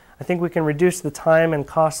level, I think we can reduce the time and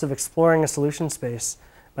cost of exploring a solution space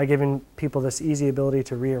by giving people this easy ability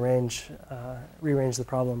to rearrange the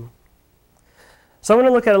problem. So I'm going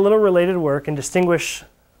to look at a little related work and distinguish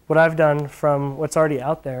what I've done from what's already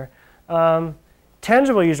out there.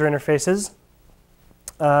 Tangible user interfaces,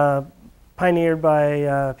 pioneered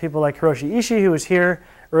by people like Hiroshi Ishii, who was here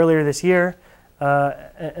earlier this year,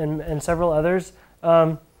 and several others.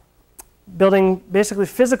 Building basically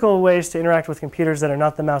physical ways to interact with computers that are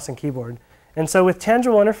not the mouse and keyboard. And so with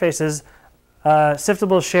tangible interfaces,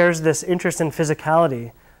 Siftables shares this interest in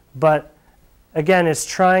physicality, but again, is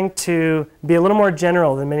trying to be a little more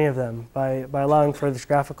general than many of them by allowing for this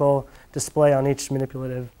graphical display on each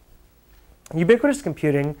manipulative. Ubiquitous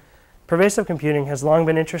computing, pervasive computing, has long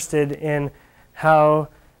been interested in how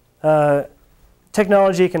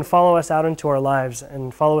technology can follow us out into our lives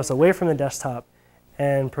and follow us away from the desktop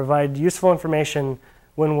and provide useful information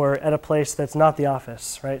when we're at a place that's not the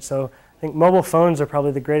office, right? So I think mobile phones are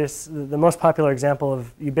probably the most popular example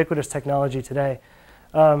of ubiquitous technology today.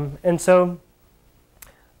 And so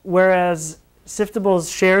whereas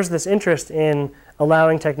Siftables shares this interest in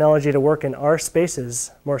allowing technology to work in our spaces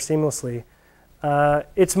more seamlessly,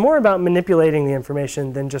 it's more about manipulating the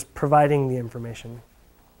information than just providing the information.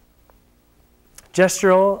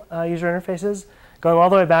 Gestural user interfaces, going all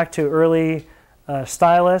the way back to early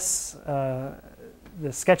stylus, the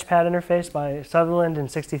sketchpad interface by Sutherland in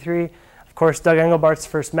 '63. Of course, Doug Engelbart's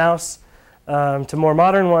first mouse, to more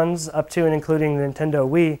modern ones, up to and including the Nintendo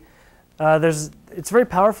Wii. It's very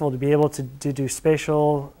powerful to be able to do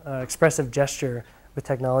spatial, expressive gesture with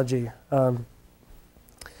technology. So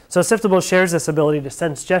Siftables shares this ability to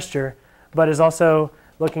sense gesture, but is also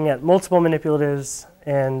looking at multiple manipulatives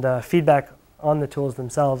and feedback on the tools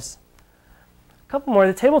themselves. A couple more.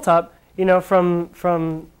 The tabletop,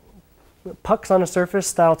 from pucks on a surface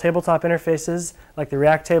style tabletop interfaces like the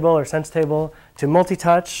React table or Sense table to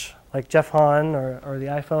multi-touch like Jeff Hahn or the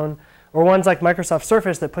iPhone, or ones like Microsoft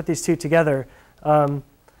Surface that put these two together.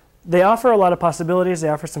 They offer a lot of possibilities. They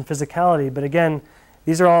offer some physicality, but again,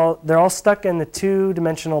 they're all stuck in the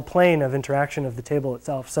two-dimensional plane of interaction of the table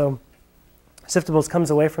itself. So Siftables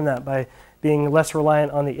comes away from that by being less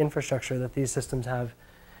reliant on the infrastructure that these systems have.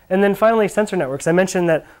 And then finally, sensor networks. I mentioned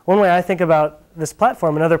that one way I think about this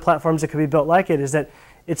platform and other platforms that could be built like it is that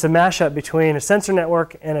it's a mashup between a sensor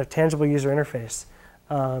network and a tangible user interface.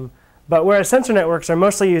 But whereas sensor networks are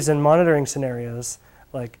mostly used in monitoring scenarios,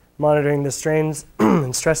 like monitoring the strains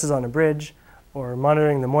and stresses on a bridge, or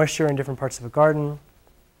monitoring the moisture in different parts of a garden,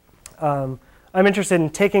 I'm interested in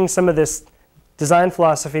taking some of this design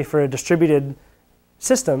philosophy for a distributed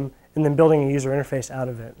system and then building a user interface out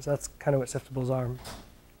of it. So that's kind of what Siftables are.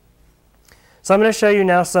 So I'm going to show you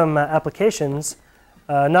now some applications,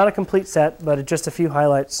 not a complete set, but just a few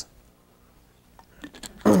highlights.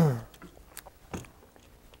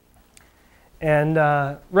 And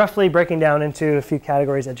roughly breaking down into a few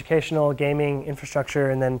categories: educational, gaming,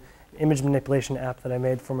 infrastructure, and then image manipulation app that I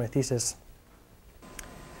made for my thesis.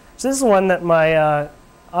 So this is one that my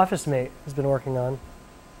office mate has been working on,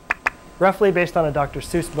 roughly based on a Dr.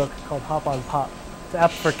 Seuss book called Hop on Pop. It's an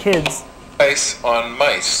app for kids. Mice on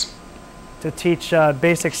mice. To teach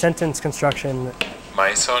basic sentence construction.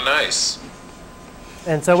 Mice on ice.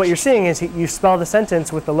 And so what you're seeing is you spell the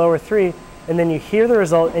sentence with the lower three, and then you hear the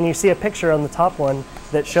result, and you see a picture on the top one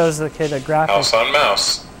that shows the kid a graphic. House on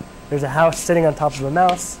mouse. There's a house sitting on top of a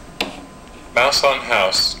mouse. Mouse on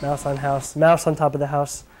house. Mouse on house. Mouse on top of the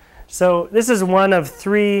house. So this is one of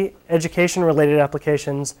 3 education-related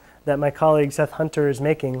applications that my colleague Seth Hunter is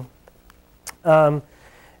making. And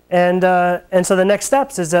so the next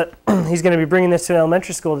steps is that he's going to be bringing this to an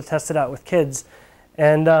elementary school to test it out with kids.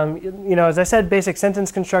 And as I said, basic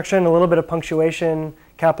sentence construction, a little bit of punctuation,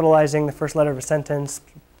 capitalizing the first letter of a sentence,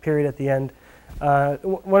 period at the end.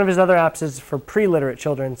 One of his other apps is for pre-literate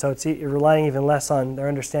children, so it's relying even less on their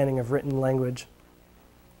understanding of written language.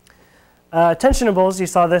 Attentionables, you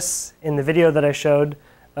saw this in the video that I showed,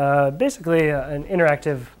 basically an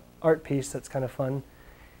interactive art piece that's kind of fun.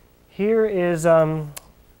 Here is an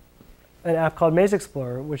app called Maze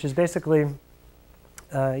Explorer, which is basically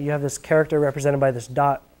you have this character represented by this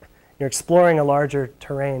dot. You're exploring a larger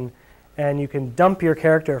terrain, and you can dump your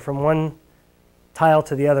character from one tile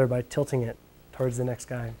to the other by tilting it towards the next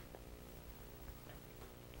guy.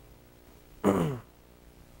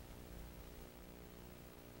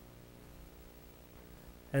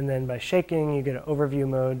 And then by shaking, you get an overview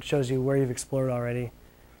mode, shows you where you've explored already.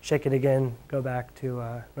 Shake it again, go back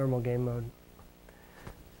to normal game mode.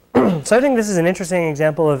 So I think this is an interesting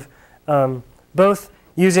example of both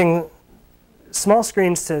using small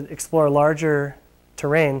screens to explore larger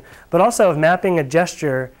terrain, but also of mapping a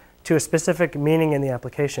gesture to a specific meaning in the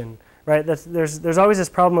application. Right? There's always this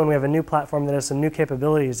problem when we have a new platform that has some new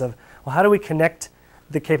capabilities of, well, how do we connect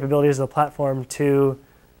the capabilities of the platform to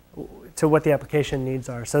what the application needs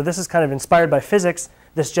are? So this is kind of inspired by physics,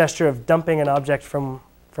 this gesture of dumping an object from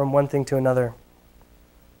one thing to another.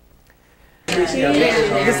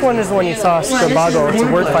 This one is the one you saw, Scriboggle. It's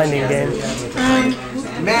a word-finding game.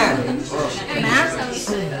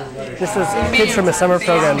 This was kids from a summer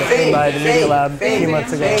program that came by the Media Lab a few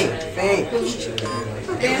months ago.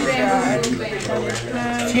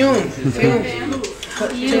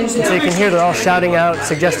 So you can hear they're all shouting out,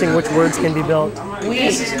 suggesting which words can be built,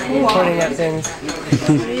 pointing at things.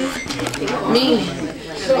 Me.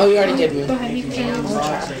 Oh, you already did me.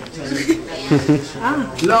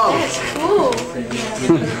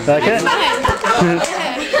 Like it?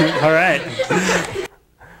 All right.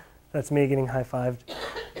 That's me getting high-fived.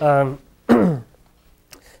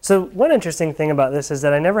 So one interesting thing about this is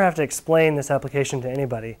that I never have to explain this application to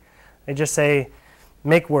anybody. I just say,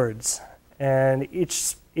 make words. And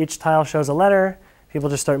each tile shows a letter. People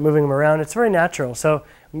just start moving them around. It's very natural. So,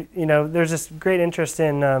 there's this great interest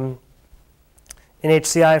in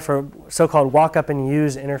HCI for so-called walk-up and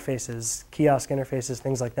use interfaces, kiosk interfaces,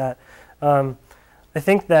 things like that. I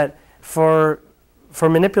think that for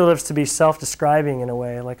manipulatives to be self-describing in a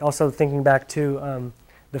way, like also thinking back to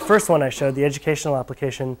the first one I showed, the educational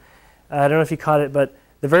application, I don't know if you caught it, but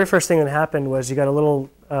the very first thing that happened was you got a little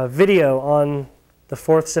video on the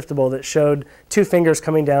fourth Siftable that showed 2 fingers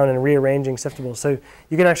coming down and rearranging Siftables. So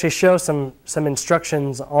you can actually show some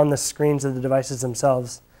instructions on the screens of the devices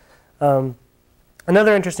themselves.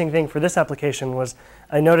 Another interesting thing for this application was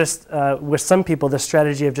I noticed with some people the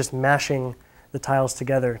strategy of just mashing the tiles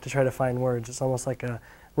together to try to find words. It's almost like a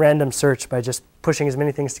random search by just pushing as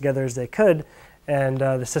many things together as they could, and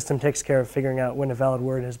the system takes care of figuring out when a valid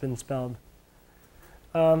word has been spelled.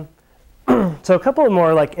 So a couple of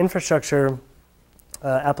more like infrastructure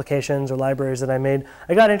applications or libraries that I made.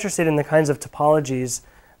 I got interested in the kinds of topologies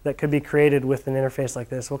that could be created with an interface like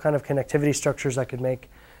this, what kind of connectivity structures I could make.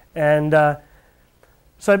 And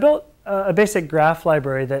so I built a basic graph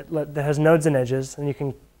library that has nodes and edges, and you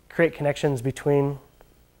can create connections between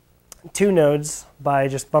 2 nodes by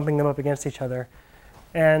just bumping them up against each other.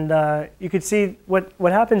 And you could see what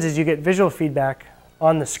happens is you get visual feedback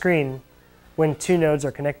on the screen when 2 nodes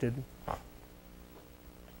are connected.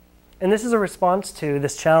 And this is a response to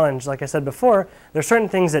this challenge. Like I said before, there are certain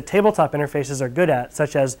things that tabletop interfaces are good at,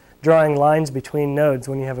 such as drawing lines between nodes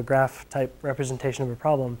when you have a graph type representation of a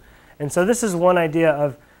problem. And so this is one idea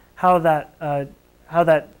of how that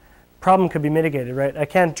problem could be mitigated, right? I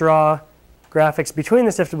can't draw graphics between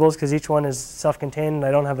the Siftables because each one is self-contained and I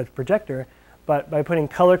don't have a projector. But by putting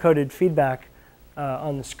color-coded feedback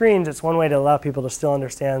on the screens, it's one way to allow people to still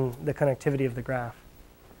understand the connectivity of the graph.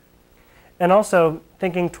 And also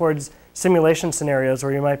thinking towards simulation scenarios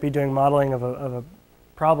where you might be doing modeling of a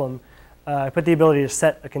problem, I put the ability to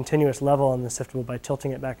set a continuous level on the Siftable by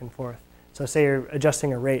tilting it back and forth. So say you're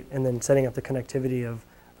adjusting a rate and then setting up the connectivity of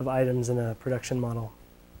items in a production model.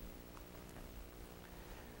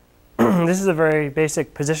 This is a very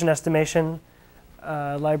basic position estimation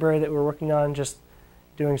library that we're working on, just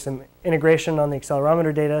doing some integration on the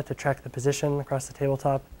accelerometer data to track the position across the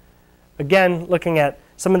tabletop. Again, looking at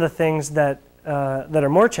some of the things that are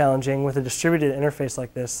more challenging with a distributed interface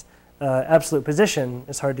like this. Absolute position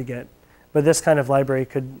is hard to get, but this kind of library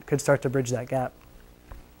could start to bridge that gap.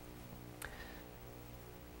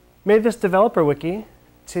 Made this developer wiki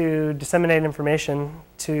to disseminate information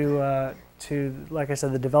to like I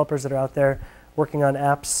said, the developers that are out there working on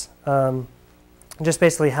apps. Just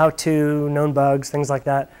basically how-to, known bugs, things like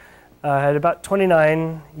that. Had about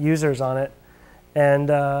 29 users on it, and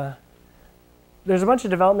there's a bunch of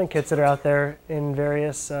development kits that are out there in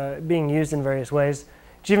various, being used in various ways.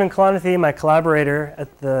 Jeevan Kalanithi, my collaborator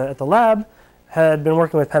at the lab, had been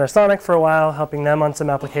working with Panasonic for a while, helping them on some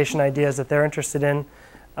application ideas that they're interested in.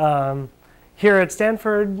 Here at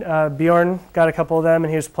Stanford, Bjorn got a couple of them,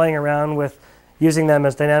 and he was playing around with using them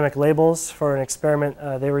as dynamic labels for an experiment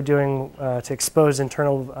they were doing to expose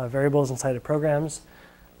internal variables inside of programs.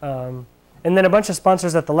 And then a bunch of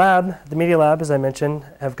sponsors at the lab, the Media Lab, as I mentioned,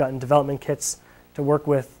 have gotten development kits to work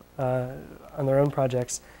with on their own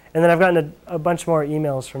projects. And then I've gotten a bunch more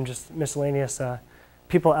emails from just miscellaneous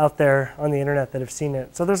people out there on the internet that have seen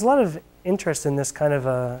it. So there's a lot of interest in this kind of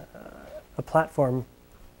a platform.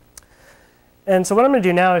 And so what I'm going to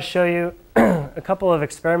do now is show you a couple of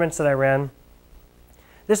experiments that I ran.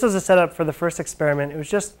 This was a setup for the first experiment. It was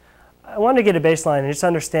just, I wanted to get a baseline and just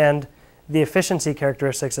understand the efficiency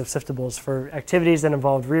characteristics of Siftables for activities that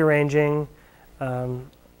involved rearranging,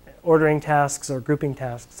 ordering tasks, or grouping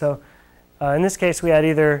tasks. So in this case, we had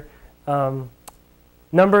either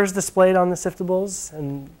numbers displayed on the Siftables,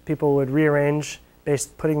 and people would rearrange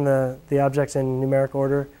putting the objects in numeric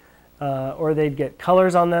order, or they'd get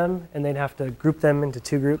colors on them, and they'd have to group them into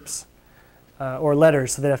 2 groups, or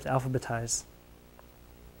letters, so they'd have to alphabetize.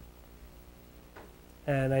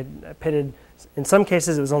 And I pitted, in some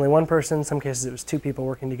cases it was only 1 person, in some cases it was 2 people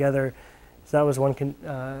working together. So that was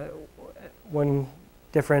one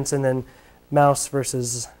difference, and then mouse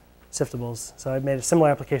versus Siftables. So I made a similar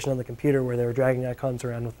application on the computer where they were dragging icons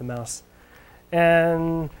around with the mouse.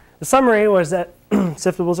 And the summary was that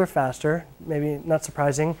Siftables are faster, maybe not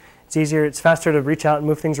surprising. It's easier, it's faster to reach out and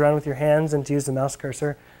move things around with your hands than to use the mouse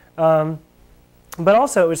cursor. But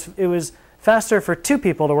also it was faster for 2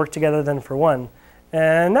 people to work together than for 1.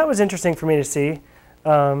 And that was interesting for me to see,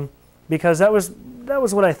 because that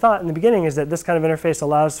was what I thought in the beginning, is that this kind of interface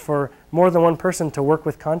allows for more than 1 person to work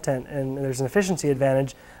with content, and there's an efficiency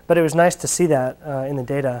advantage. But it was nice to see that in the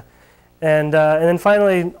data. And then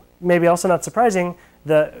finally, maybe also not surprising,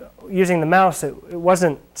 using the mouse, it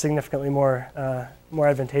wasn't significantly more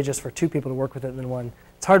advantageous for 2 people to work with it than 1.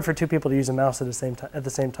 It's hard for 2 people to use a mouse at the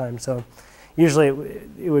same time. So usually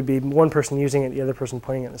it would be 1 person using it, the other person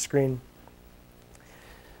pointing at the screen.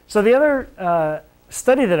 So the other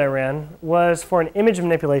study that I ran was for an image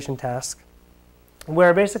manipulation task,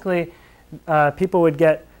 where basically people would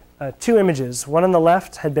get two images. One on the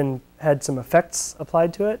left had some effects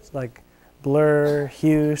applied to it, like blur,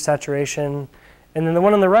 hue, saturation. And then the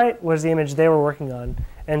one on the right was the image they were working on.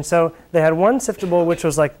 And so they had one Siftable, which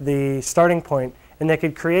was like the starting point, and they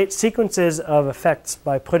could create sequences of effects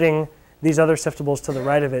by putting these other Siftables to the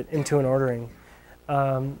right of it into an ordering.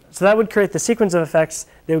 So that would create the sequence of effects.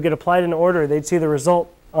 They would get applied in order. They'd see the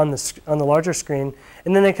result on the larger screen.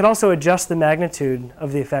 And then they could also adjust the magnitude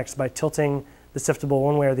of the effects by tilting the Siftable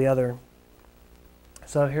one way or the other.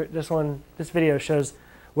 So here, this video shows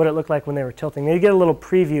what it looked like when they were tilting. They get a little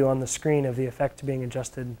preview on the screen of the effect being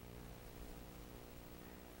adjusted.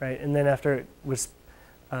 Right, and then after it was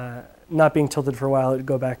not being tilted for a while, it would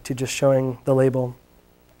go back to just showing the label.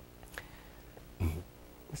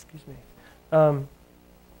 Excuse me.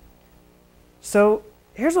 So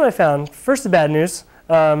here's what I found. First, the bad news.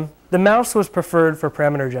 The mouse was preferred for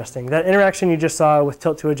parameter adjusting. That interaction you just saw with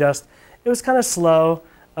tilt to adjust, it was kind of slow.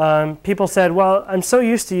 People said, well, I'm so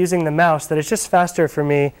used to using the mouse that it's just faster for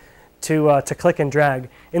me to click and drag.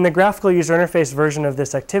 In the graphical user interface version of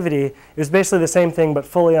this activity, it was basically the same thing but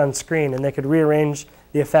fully on screen, and they could rearrange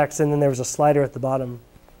the effects, and then there was a slider at the bottom.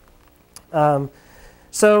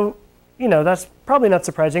 So, you know, that's probably not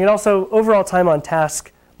surprising. And also, overall time on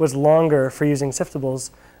task was longer for using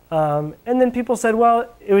Siftables. And then people said,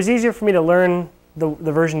 well, it was easier for me to learn the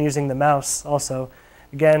version using the mouse also.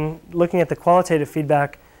 Again, looking at the qualitative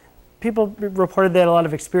feedback, people reported they had a lot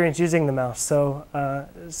of experience using the mouse, so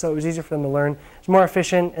it was easier for them to learn. It was more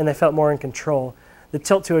efficient, and they felt more in control. The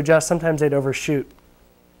tilt to adjust, sometimes they'd overshoot.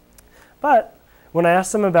 But when I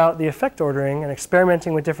asked them about the effect ordering and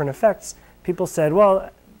experimenting with different effects, people said, well,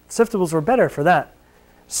 Siftables were better for that.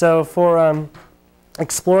 So for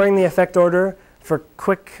exploring the effect order, for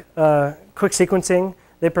quick sequencing,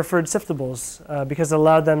 they preferred Siftables because it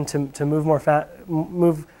allowed them to move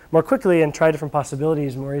more quickly and try different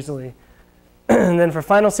possibilities more easily. And then for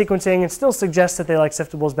final sequencing, it still suggests that they like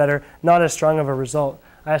Siftables better, not as strong of a result.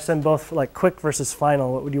 I asked them both for like quick versus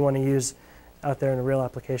final, what would you want to use out there in a real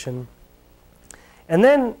application? And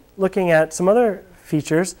then looking at some other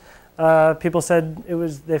features, people said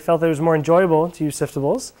they felt that it was more enjoyable to use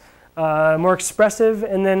Siftables, more expressive,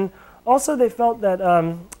 and then also they felt that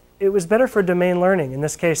it was better for domain learning. In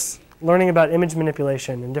this case, learning about image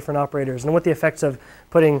manipulation and different operators and what the effects of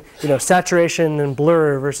putting, saturation and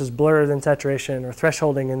blur versus blur then saturation, or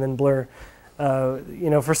thresholding and then blur.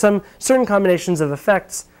 For some certain combinations of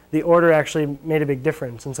effects, the order actually made a big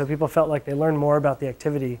difference, and so people felt like they learned more about the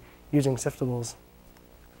activity using Siftables.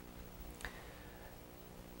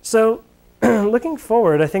 So looking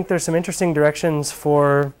forward, I think there's some interesting directions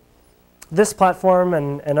for this platform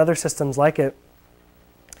and other systems like it.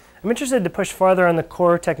 I'm interested to push farther on the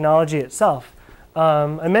core technology itself.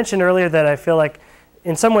 I mentioned earlier that I feel like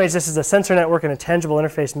in some ways this is a sensor network and a tangible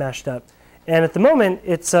interface mashed up. And at the moment,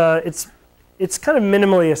 it's kind of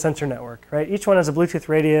minimally a sensor network, right? Each one has a Bluetooth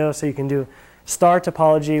radio, so you can do star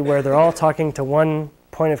topology where they're all talking to one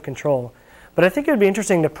point of control. But I think it would be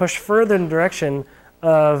interesting to push further in the direction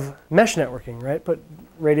of mesh networking, right? Put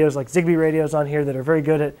radios like Zigbee radios on here that are very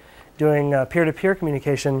good at doing peer-to-peer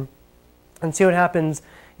communication and see what happens,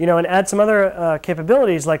 and add some other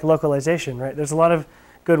capabilities like localization, right? There's a lot of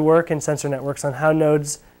good work in sensor networks on how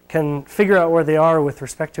nodes can figure out where they are with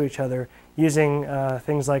respect to each other using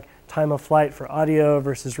things like time of flight for audio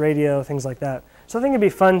versus radio, things like that. So I think it'd be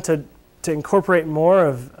fun to incorporate more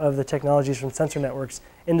of the technologies from sensor networks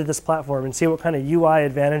into this platform and see what kind of UI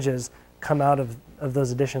advantages come out of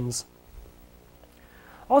those additions.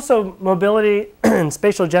 Also, mobility and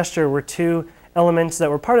spatial gesture were two elements that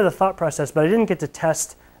were part of the thought process, but I didn't get to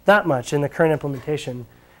test that much in the current implementation.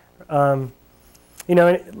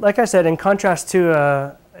 Like I said, in contrast to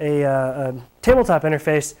a tabletop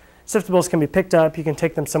interface, Siftables can be picked up, you can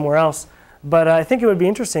take them somewhere else, but I think it would be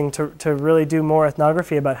interesting to really do more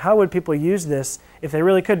ethnography about how would people use this if they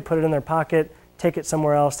really could put it in their pocket, take it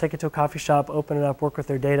somewhere else, take it to a coffee shop, open it up, work with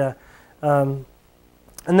their data.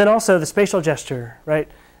 And then also the spatial gesture, right?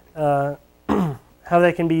 How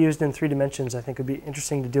they can be used in 3 dimensions, I think would be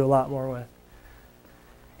interesting to do a lot more with.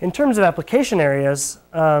 In terms of application areas,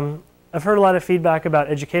 I've heard a lot of feedback about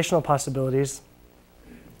educational possibilities.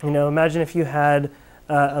 Imagine if you had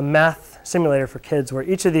a math simulator for kids where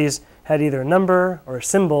each of these had either a number or a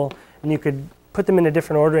symbol, and you could put them into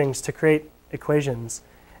different orderings to create equations.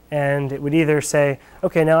 And it would either say,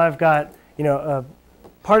 okay, now I've got a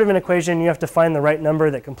part of an equation, you have to find the right number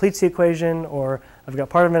that completes the equation, or I've got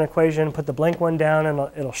part of an equation, put the blank one down, and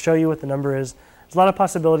it'll show you what the number is. There's a lot of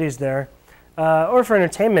possibilities there. Or for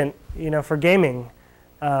entertainment, for gaming,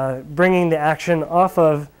 bringing the action off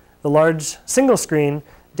of the large single screen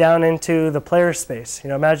down into the player space.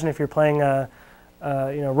 Imagine if you're playing a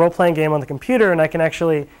role-playing game on the computer, and I can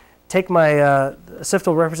actually take my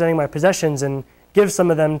Siftable representing my possessions and give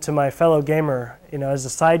some of them to my fellow gamer, as a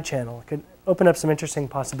side channel. It could open up some interesting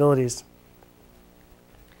possibilities.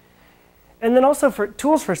 And then also for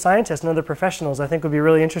tools for scientists and other professionals, I think would be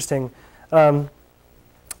really interesting.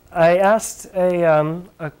 I asked a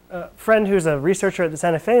friend who's a researcher at the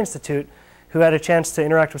Santa Fe Institute who had a chance to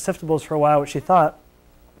interact with Siftables for a while what she thought.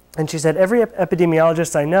 And she said, every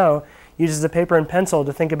epidemiologist I know uses a paper and pencil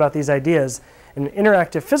to think about these ideas. An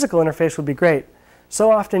interactive physical interface would be great.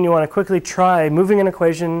 So often you want to quickly try moving an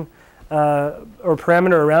equation or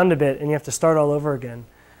parameter around a bit, and you have to start all over again.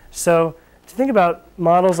 So to think about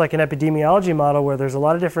models like an epidemiology model where there's a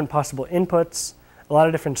lot of different possible inputs, a lot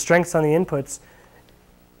of different strengths on the inputs,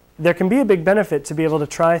 there can be a big benefit to be able to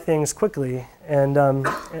try things quickly and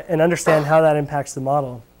understand how that impacts the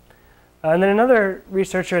model. And then another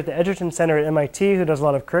researcher at the Edgerton Center at MIT who does a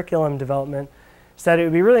lot of curriculum development said it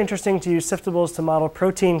would be really interesting to use Siftables to model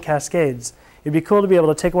protein cascades. It'd be cool to be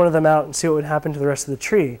able to take one of them out and see what would happen to the rest of the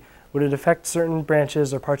tree. Would it affect certain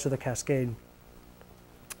branches or parts of the cascade?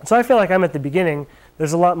 So I feel like I'm at the beginning.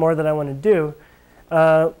 There's a lot more that I want to do.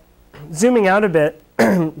 Zooming out a bit,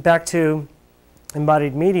 back to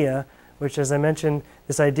embodied media, which, as I mentioned,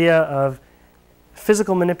 this idea of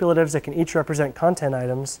physical manipulatives that can each represent content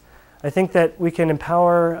items. I think that we can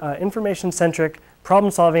empower information-centric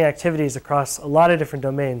problem-solving activities across a lot of different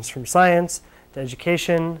domains, from science to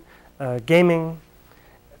education, gaming.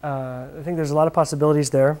 I think there's a lot of possibilities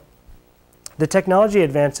there. The technology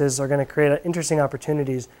advances are going to create interesting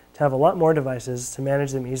opportunities to have a lot more devices to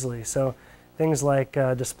manage them easily. So things like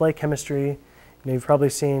display chemistry. You've probably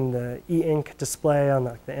seen the e-ink display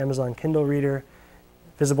on the Amazon Kindle reader,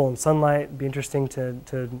 visible in sunlight. It'd be interesting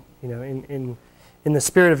to in the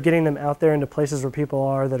spirit of getting them out there into places where people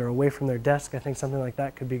are that are away from their desk. I think something like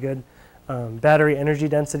that could be good. Battery energy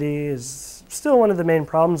density is still one of the main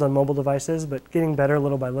problems on mobile devices, but getting better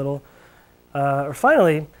little by little. Or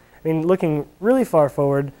finally, looking really far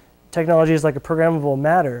forward, technologies like a programmable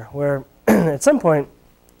matter, where at some point,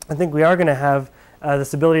 I think we are going to have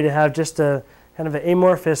this ability to have just a kind of an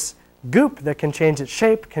amorphous goop that can change its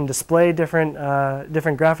shape, can display different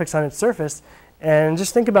graphics on its surface, and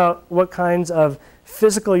just think about what kinds of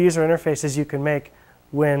physical user interfaces you can make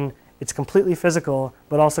when it's completely physical,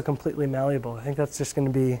 but also completely malleable. I think that's just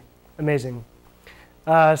going to be amazing.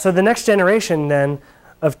 So the next generation, then,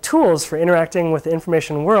 of tools for interacting with the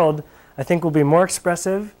information world, I think will be more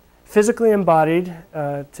expressive, physically embodied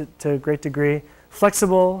to a great degree,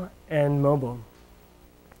 flexible, and mobile.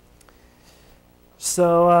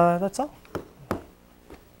 So that's all.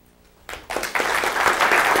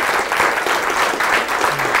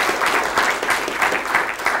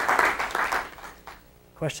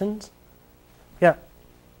 Questions? Yeah.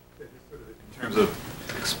 In terms of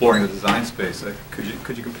exploring the design space, could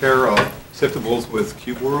you compare Siftables with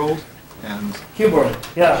CubeWorld and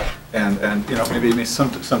CubeWorld? Yeah. And maybe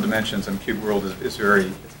some dimensions. And CubeWorld is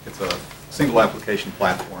it's a single application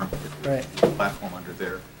platform. Right. Platform under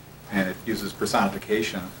there, and it uses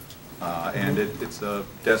personification, and it's a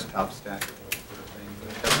desktop stack sort of thing, but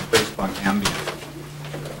it's based on ambient.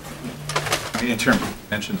 In terms of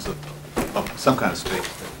dimensions of some kind of space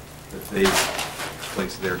that they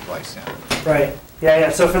place their device in. Right. Yeah.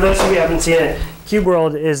 So for those of you who haven't seen it,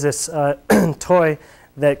 CubeWorld is this toy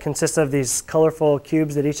that consists of these colorful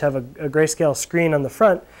cubes that each have a grayscale screen on the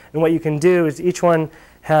front. And what you can do is each one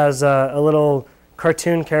has a little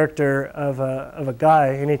cartoon character of a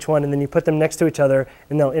guy in each one, and then you put them next to each other,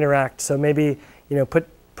 and they'll interact. So maybe put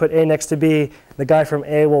A next to B, the guy from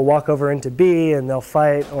A will walk over into B, and they'll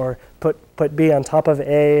fight, or put B on top of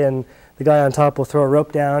A, and the guy on top will throw a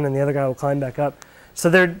rope down, and the other guy will climb back up. So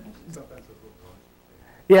they're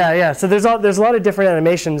yeah. So there's a lot of different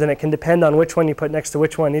animations, and it can depend on which one you put next to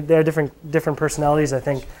which one. They have different personalities, I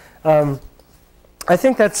think. I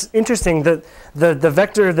think that's interesting. The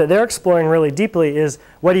vector that they're exploring really deeply is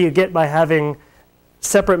what do you get by having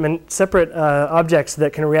separate objects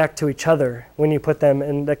that can react to each other when you put them,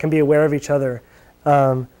 and that can be aware of each other.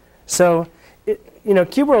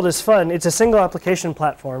 CubeWorld is fun. It's a single application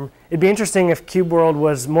platform. It'd be interesting if CubeWorld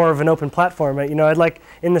was more of an open platform. I'd like,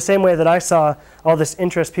 in the same way that I saw all this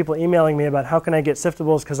interest, people emailing me about how can I get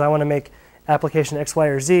Siftables because I want to make application X, Y,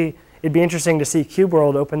 or Z. It'd be interesting to see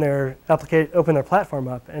CubeWorld open their platform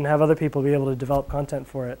up and have other people be able to develop content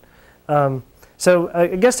for it. So I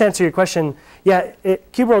guess to answer your question, yeah,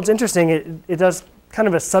 CubeWorld's interesting. It does kind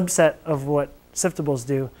of a subset of what Siftables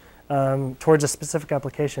do towards a specific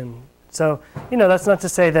application. So that's not to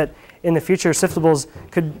say that in the future, Siftables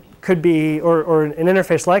could be, or an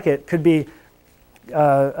interface like it, could be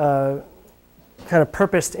kind of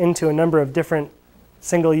purposed into a number of different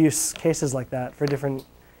single-use cases like that for different,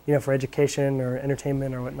 for education or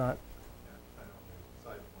entertainment or whatnot.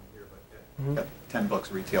 Got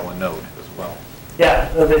 $10 retail a node as well.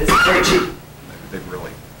 Yeah, it's very cheap. They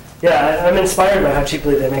really. Yeah, I'm inspired by how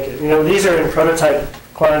cheaply they make it. These are in prototype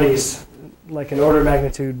quantities, like an order of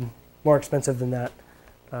magnitude more expensive than that.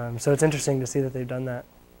 So it's interesting to see that they've done that.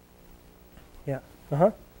 Yeah. Uh-huh.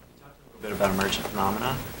 A bit about emergent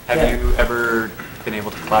phenomena. Have you ever been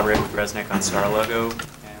able to collaborate with Resnick on Star Logo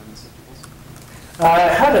and Siftables? I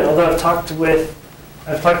haven't, although I've talked with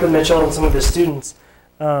Mitchell and some of his students.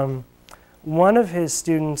 One of his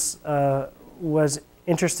students was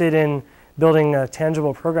interested in building a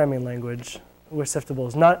tangible programming language with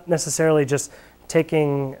Siftables, not necessarily just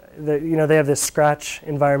taking they have this Scratch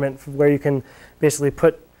environment where you can basically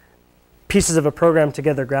put pieces of a program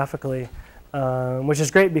together graphically, which is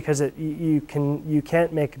great because you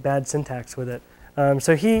can't make bad syntax with it.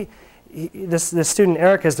 So this student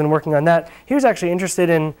Eric has been working on that. He was actually interested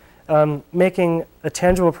in making a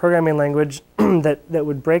tangible programming language that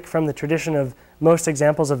would break from the tradition of most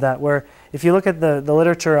examples of that, where if you look at the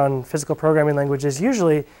literature on physical programming languages,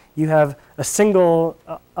 usually you have a single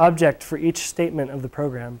object for each statement of the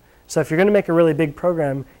program. So if you're going to make a really big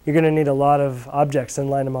program, you're going to need a lot of objects and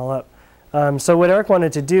line them all up. So what Eric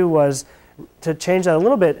wanted to do was to change that a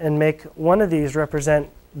little bit and make one of these represent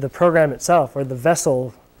the program itself, or the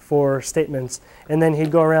vessel for statements. And then he'd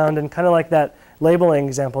go around and, kind of like that labeling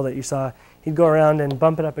example that you saw, he'd go around and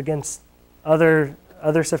bump it up against other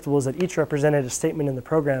Siftables that each represented a statement in the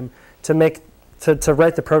program to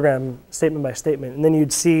write the program statement by statement. And then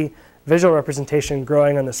you'd see visual representation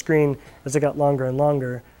growing on the screen as it got longer and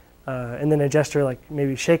longer. And then a gesture like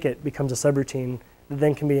maybe shake it becomes a subroutine that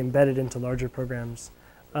then can be embedded into larger programs.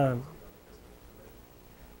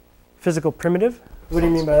 Physical primitive? What do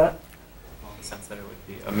you mean by that? Well, in the sense that it would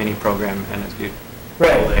be a mini program and it'd be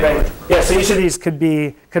Right. Yeah, so each of these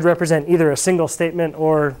could represent either a single statement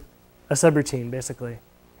or a subroutine, basically.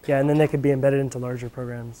 Yeah, and then they could be embedded into larger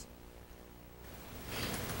programs.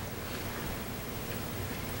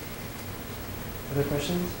 Other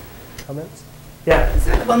questions? Comments?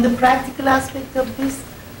 Yeah? On the practical aspect of this,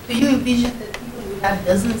 do you envision that people will have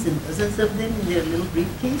dozens and dozens of them in their little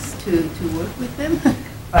briefcase to work with them?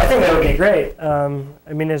 I think that would be great. I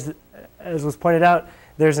mean, as was pointed out,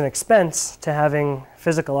 there's an expense to having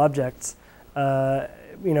physical objects. At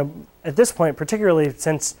this point, particularly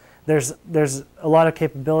since there's a lot of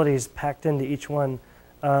capabilities packed into each one,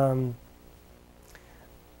 I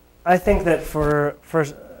think that for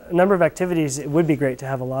a number of activities, it would be great to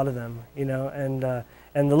have a lot of them. And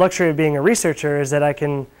the luxury of being a researcher is that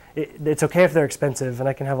it's okay if they're expensive, and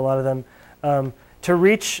I can have a lot of them. To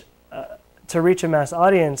reach a mass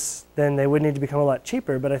audience, then they would need to become a lot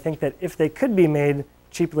cheaper. But I think that if they could be made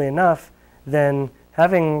cheaply enough, then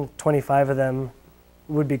having 25 of them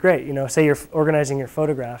would be great. Say you're organizing your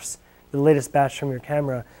photographs, the latest batch from your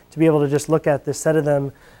camera, to be able to just look at this set of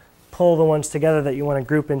them, pull the ones together that you want to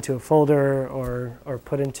group into a folder or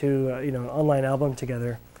put into an online album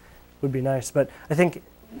together would be nice. But I think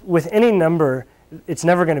with any number, it's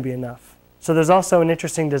never going to be enough. So there's also an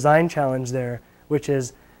interesting design challenge there, which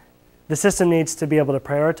is the system needs to be able to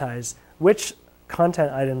prioritize which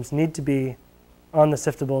content items need to be on the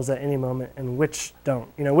Siftables at any moment and which don't.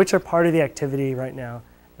 Which are part of the activity right now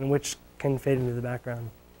and which can fade into the background.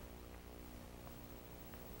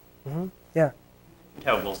 Yeah.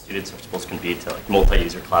 How well suited Siftables can be to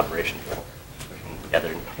multi-user collaboration working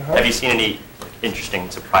together. Have you seen any interesting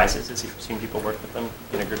surprises as you've seen people work with them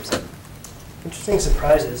in a group setting? Interesting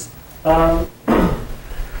surprises. The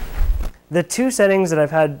two settings that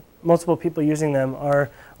I've had multiple people using them are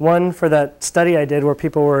one for that study I did where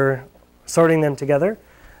people were sorting them together.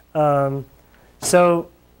 So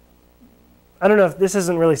I don't know if this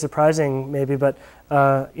isn't really surprising maybe, but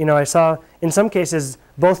I saw in some cases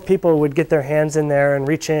both people would get their hands in there and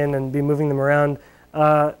reach in and be moving them around.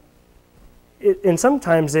 And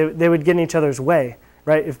sometimes they would get in each other's way,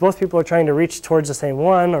 right? If both people are trying to reach towards the same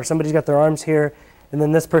one, or somebody's got their arms here, and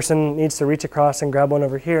then this person needs to reach across and grab one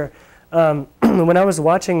over here. When I was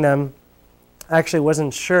watching them, I actually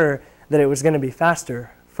wasn't sure that it was going to be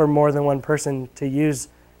faster for more than one person to use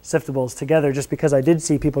Siftables together, just because I did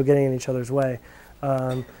see people getting in each other's way.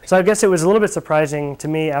 So I guess it was a little bit surprising to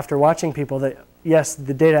me after watching people that, yes,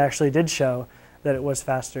 the data actually did show that it was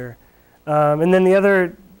faster. And then the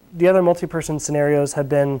other multi-person scenarios have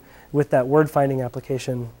been with that word finding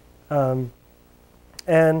application. And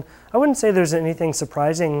I wouldn't say there's anything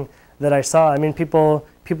surprising that I saw. I mean, people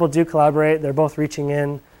do collaborate. They're both reaching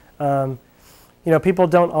in. People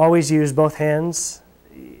don't always use both hands.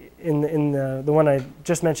 In the one I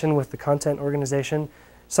just mentioned with the content organization,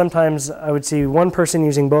 sometimes I would see one person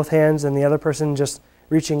using both hands and the other person just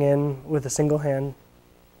reaching in with a single hand.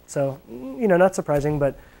 So, not surprising,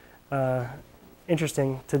 but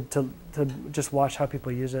interesting to just watch how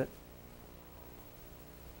people use it.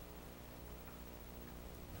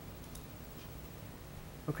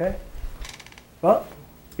 Okay. Well,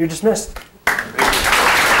 you're dismissed.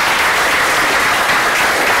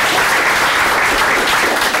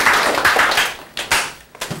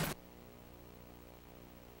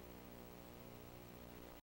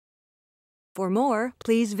 For more,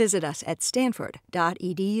 please visit us at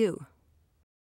stanford.edu.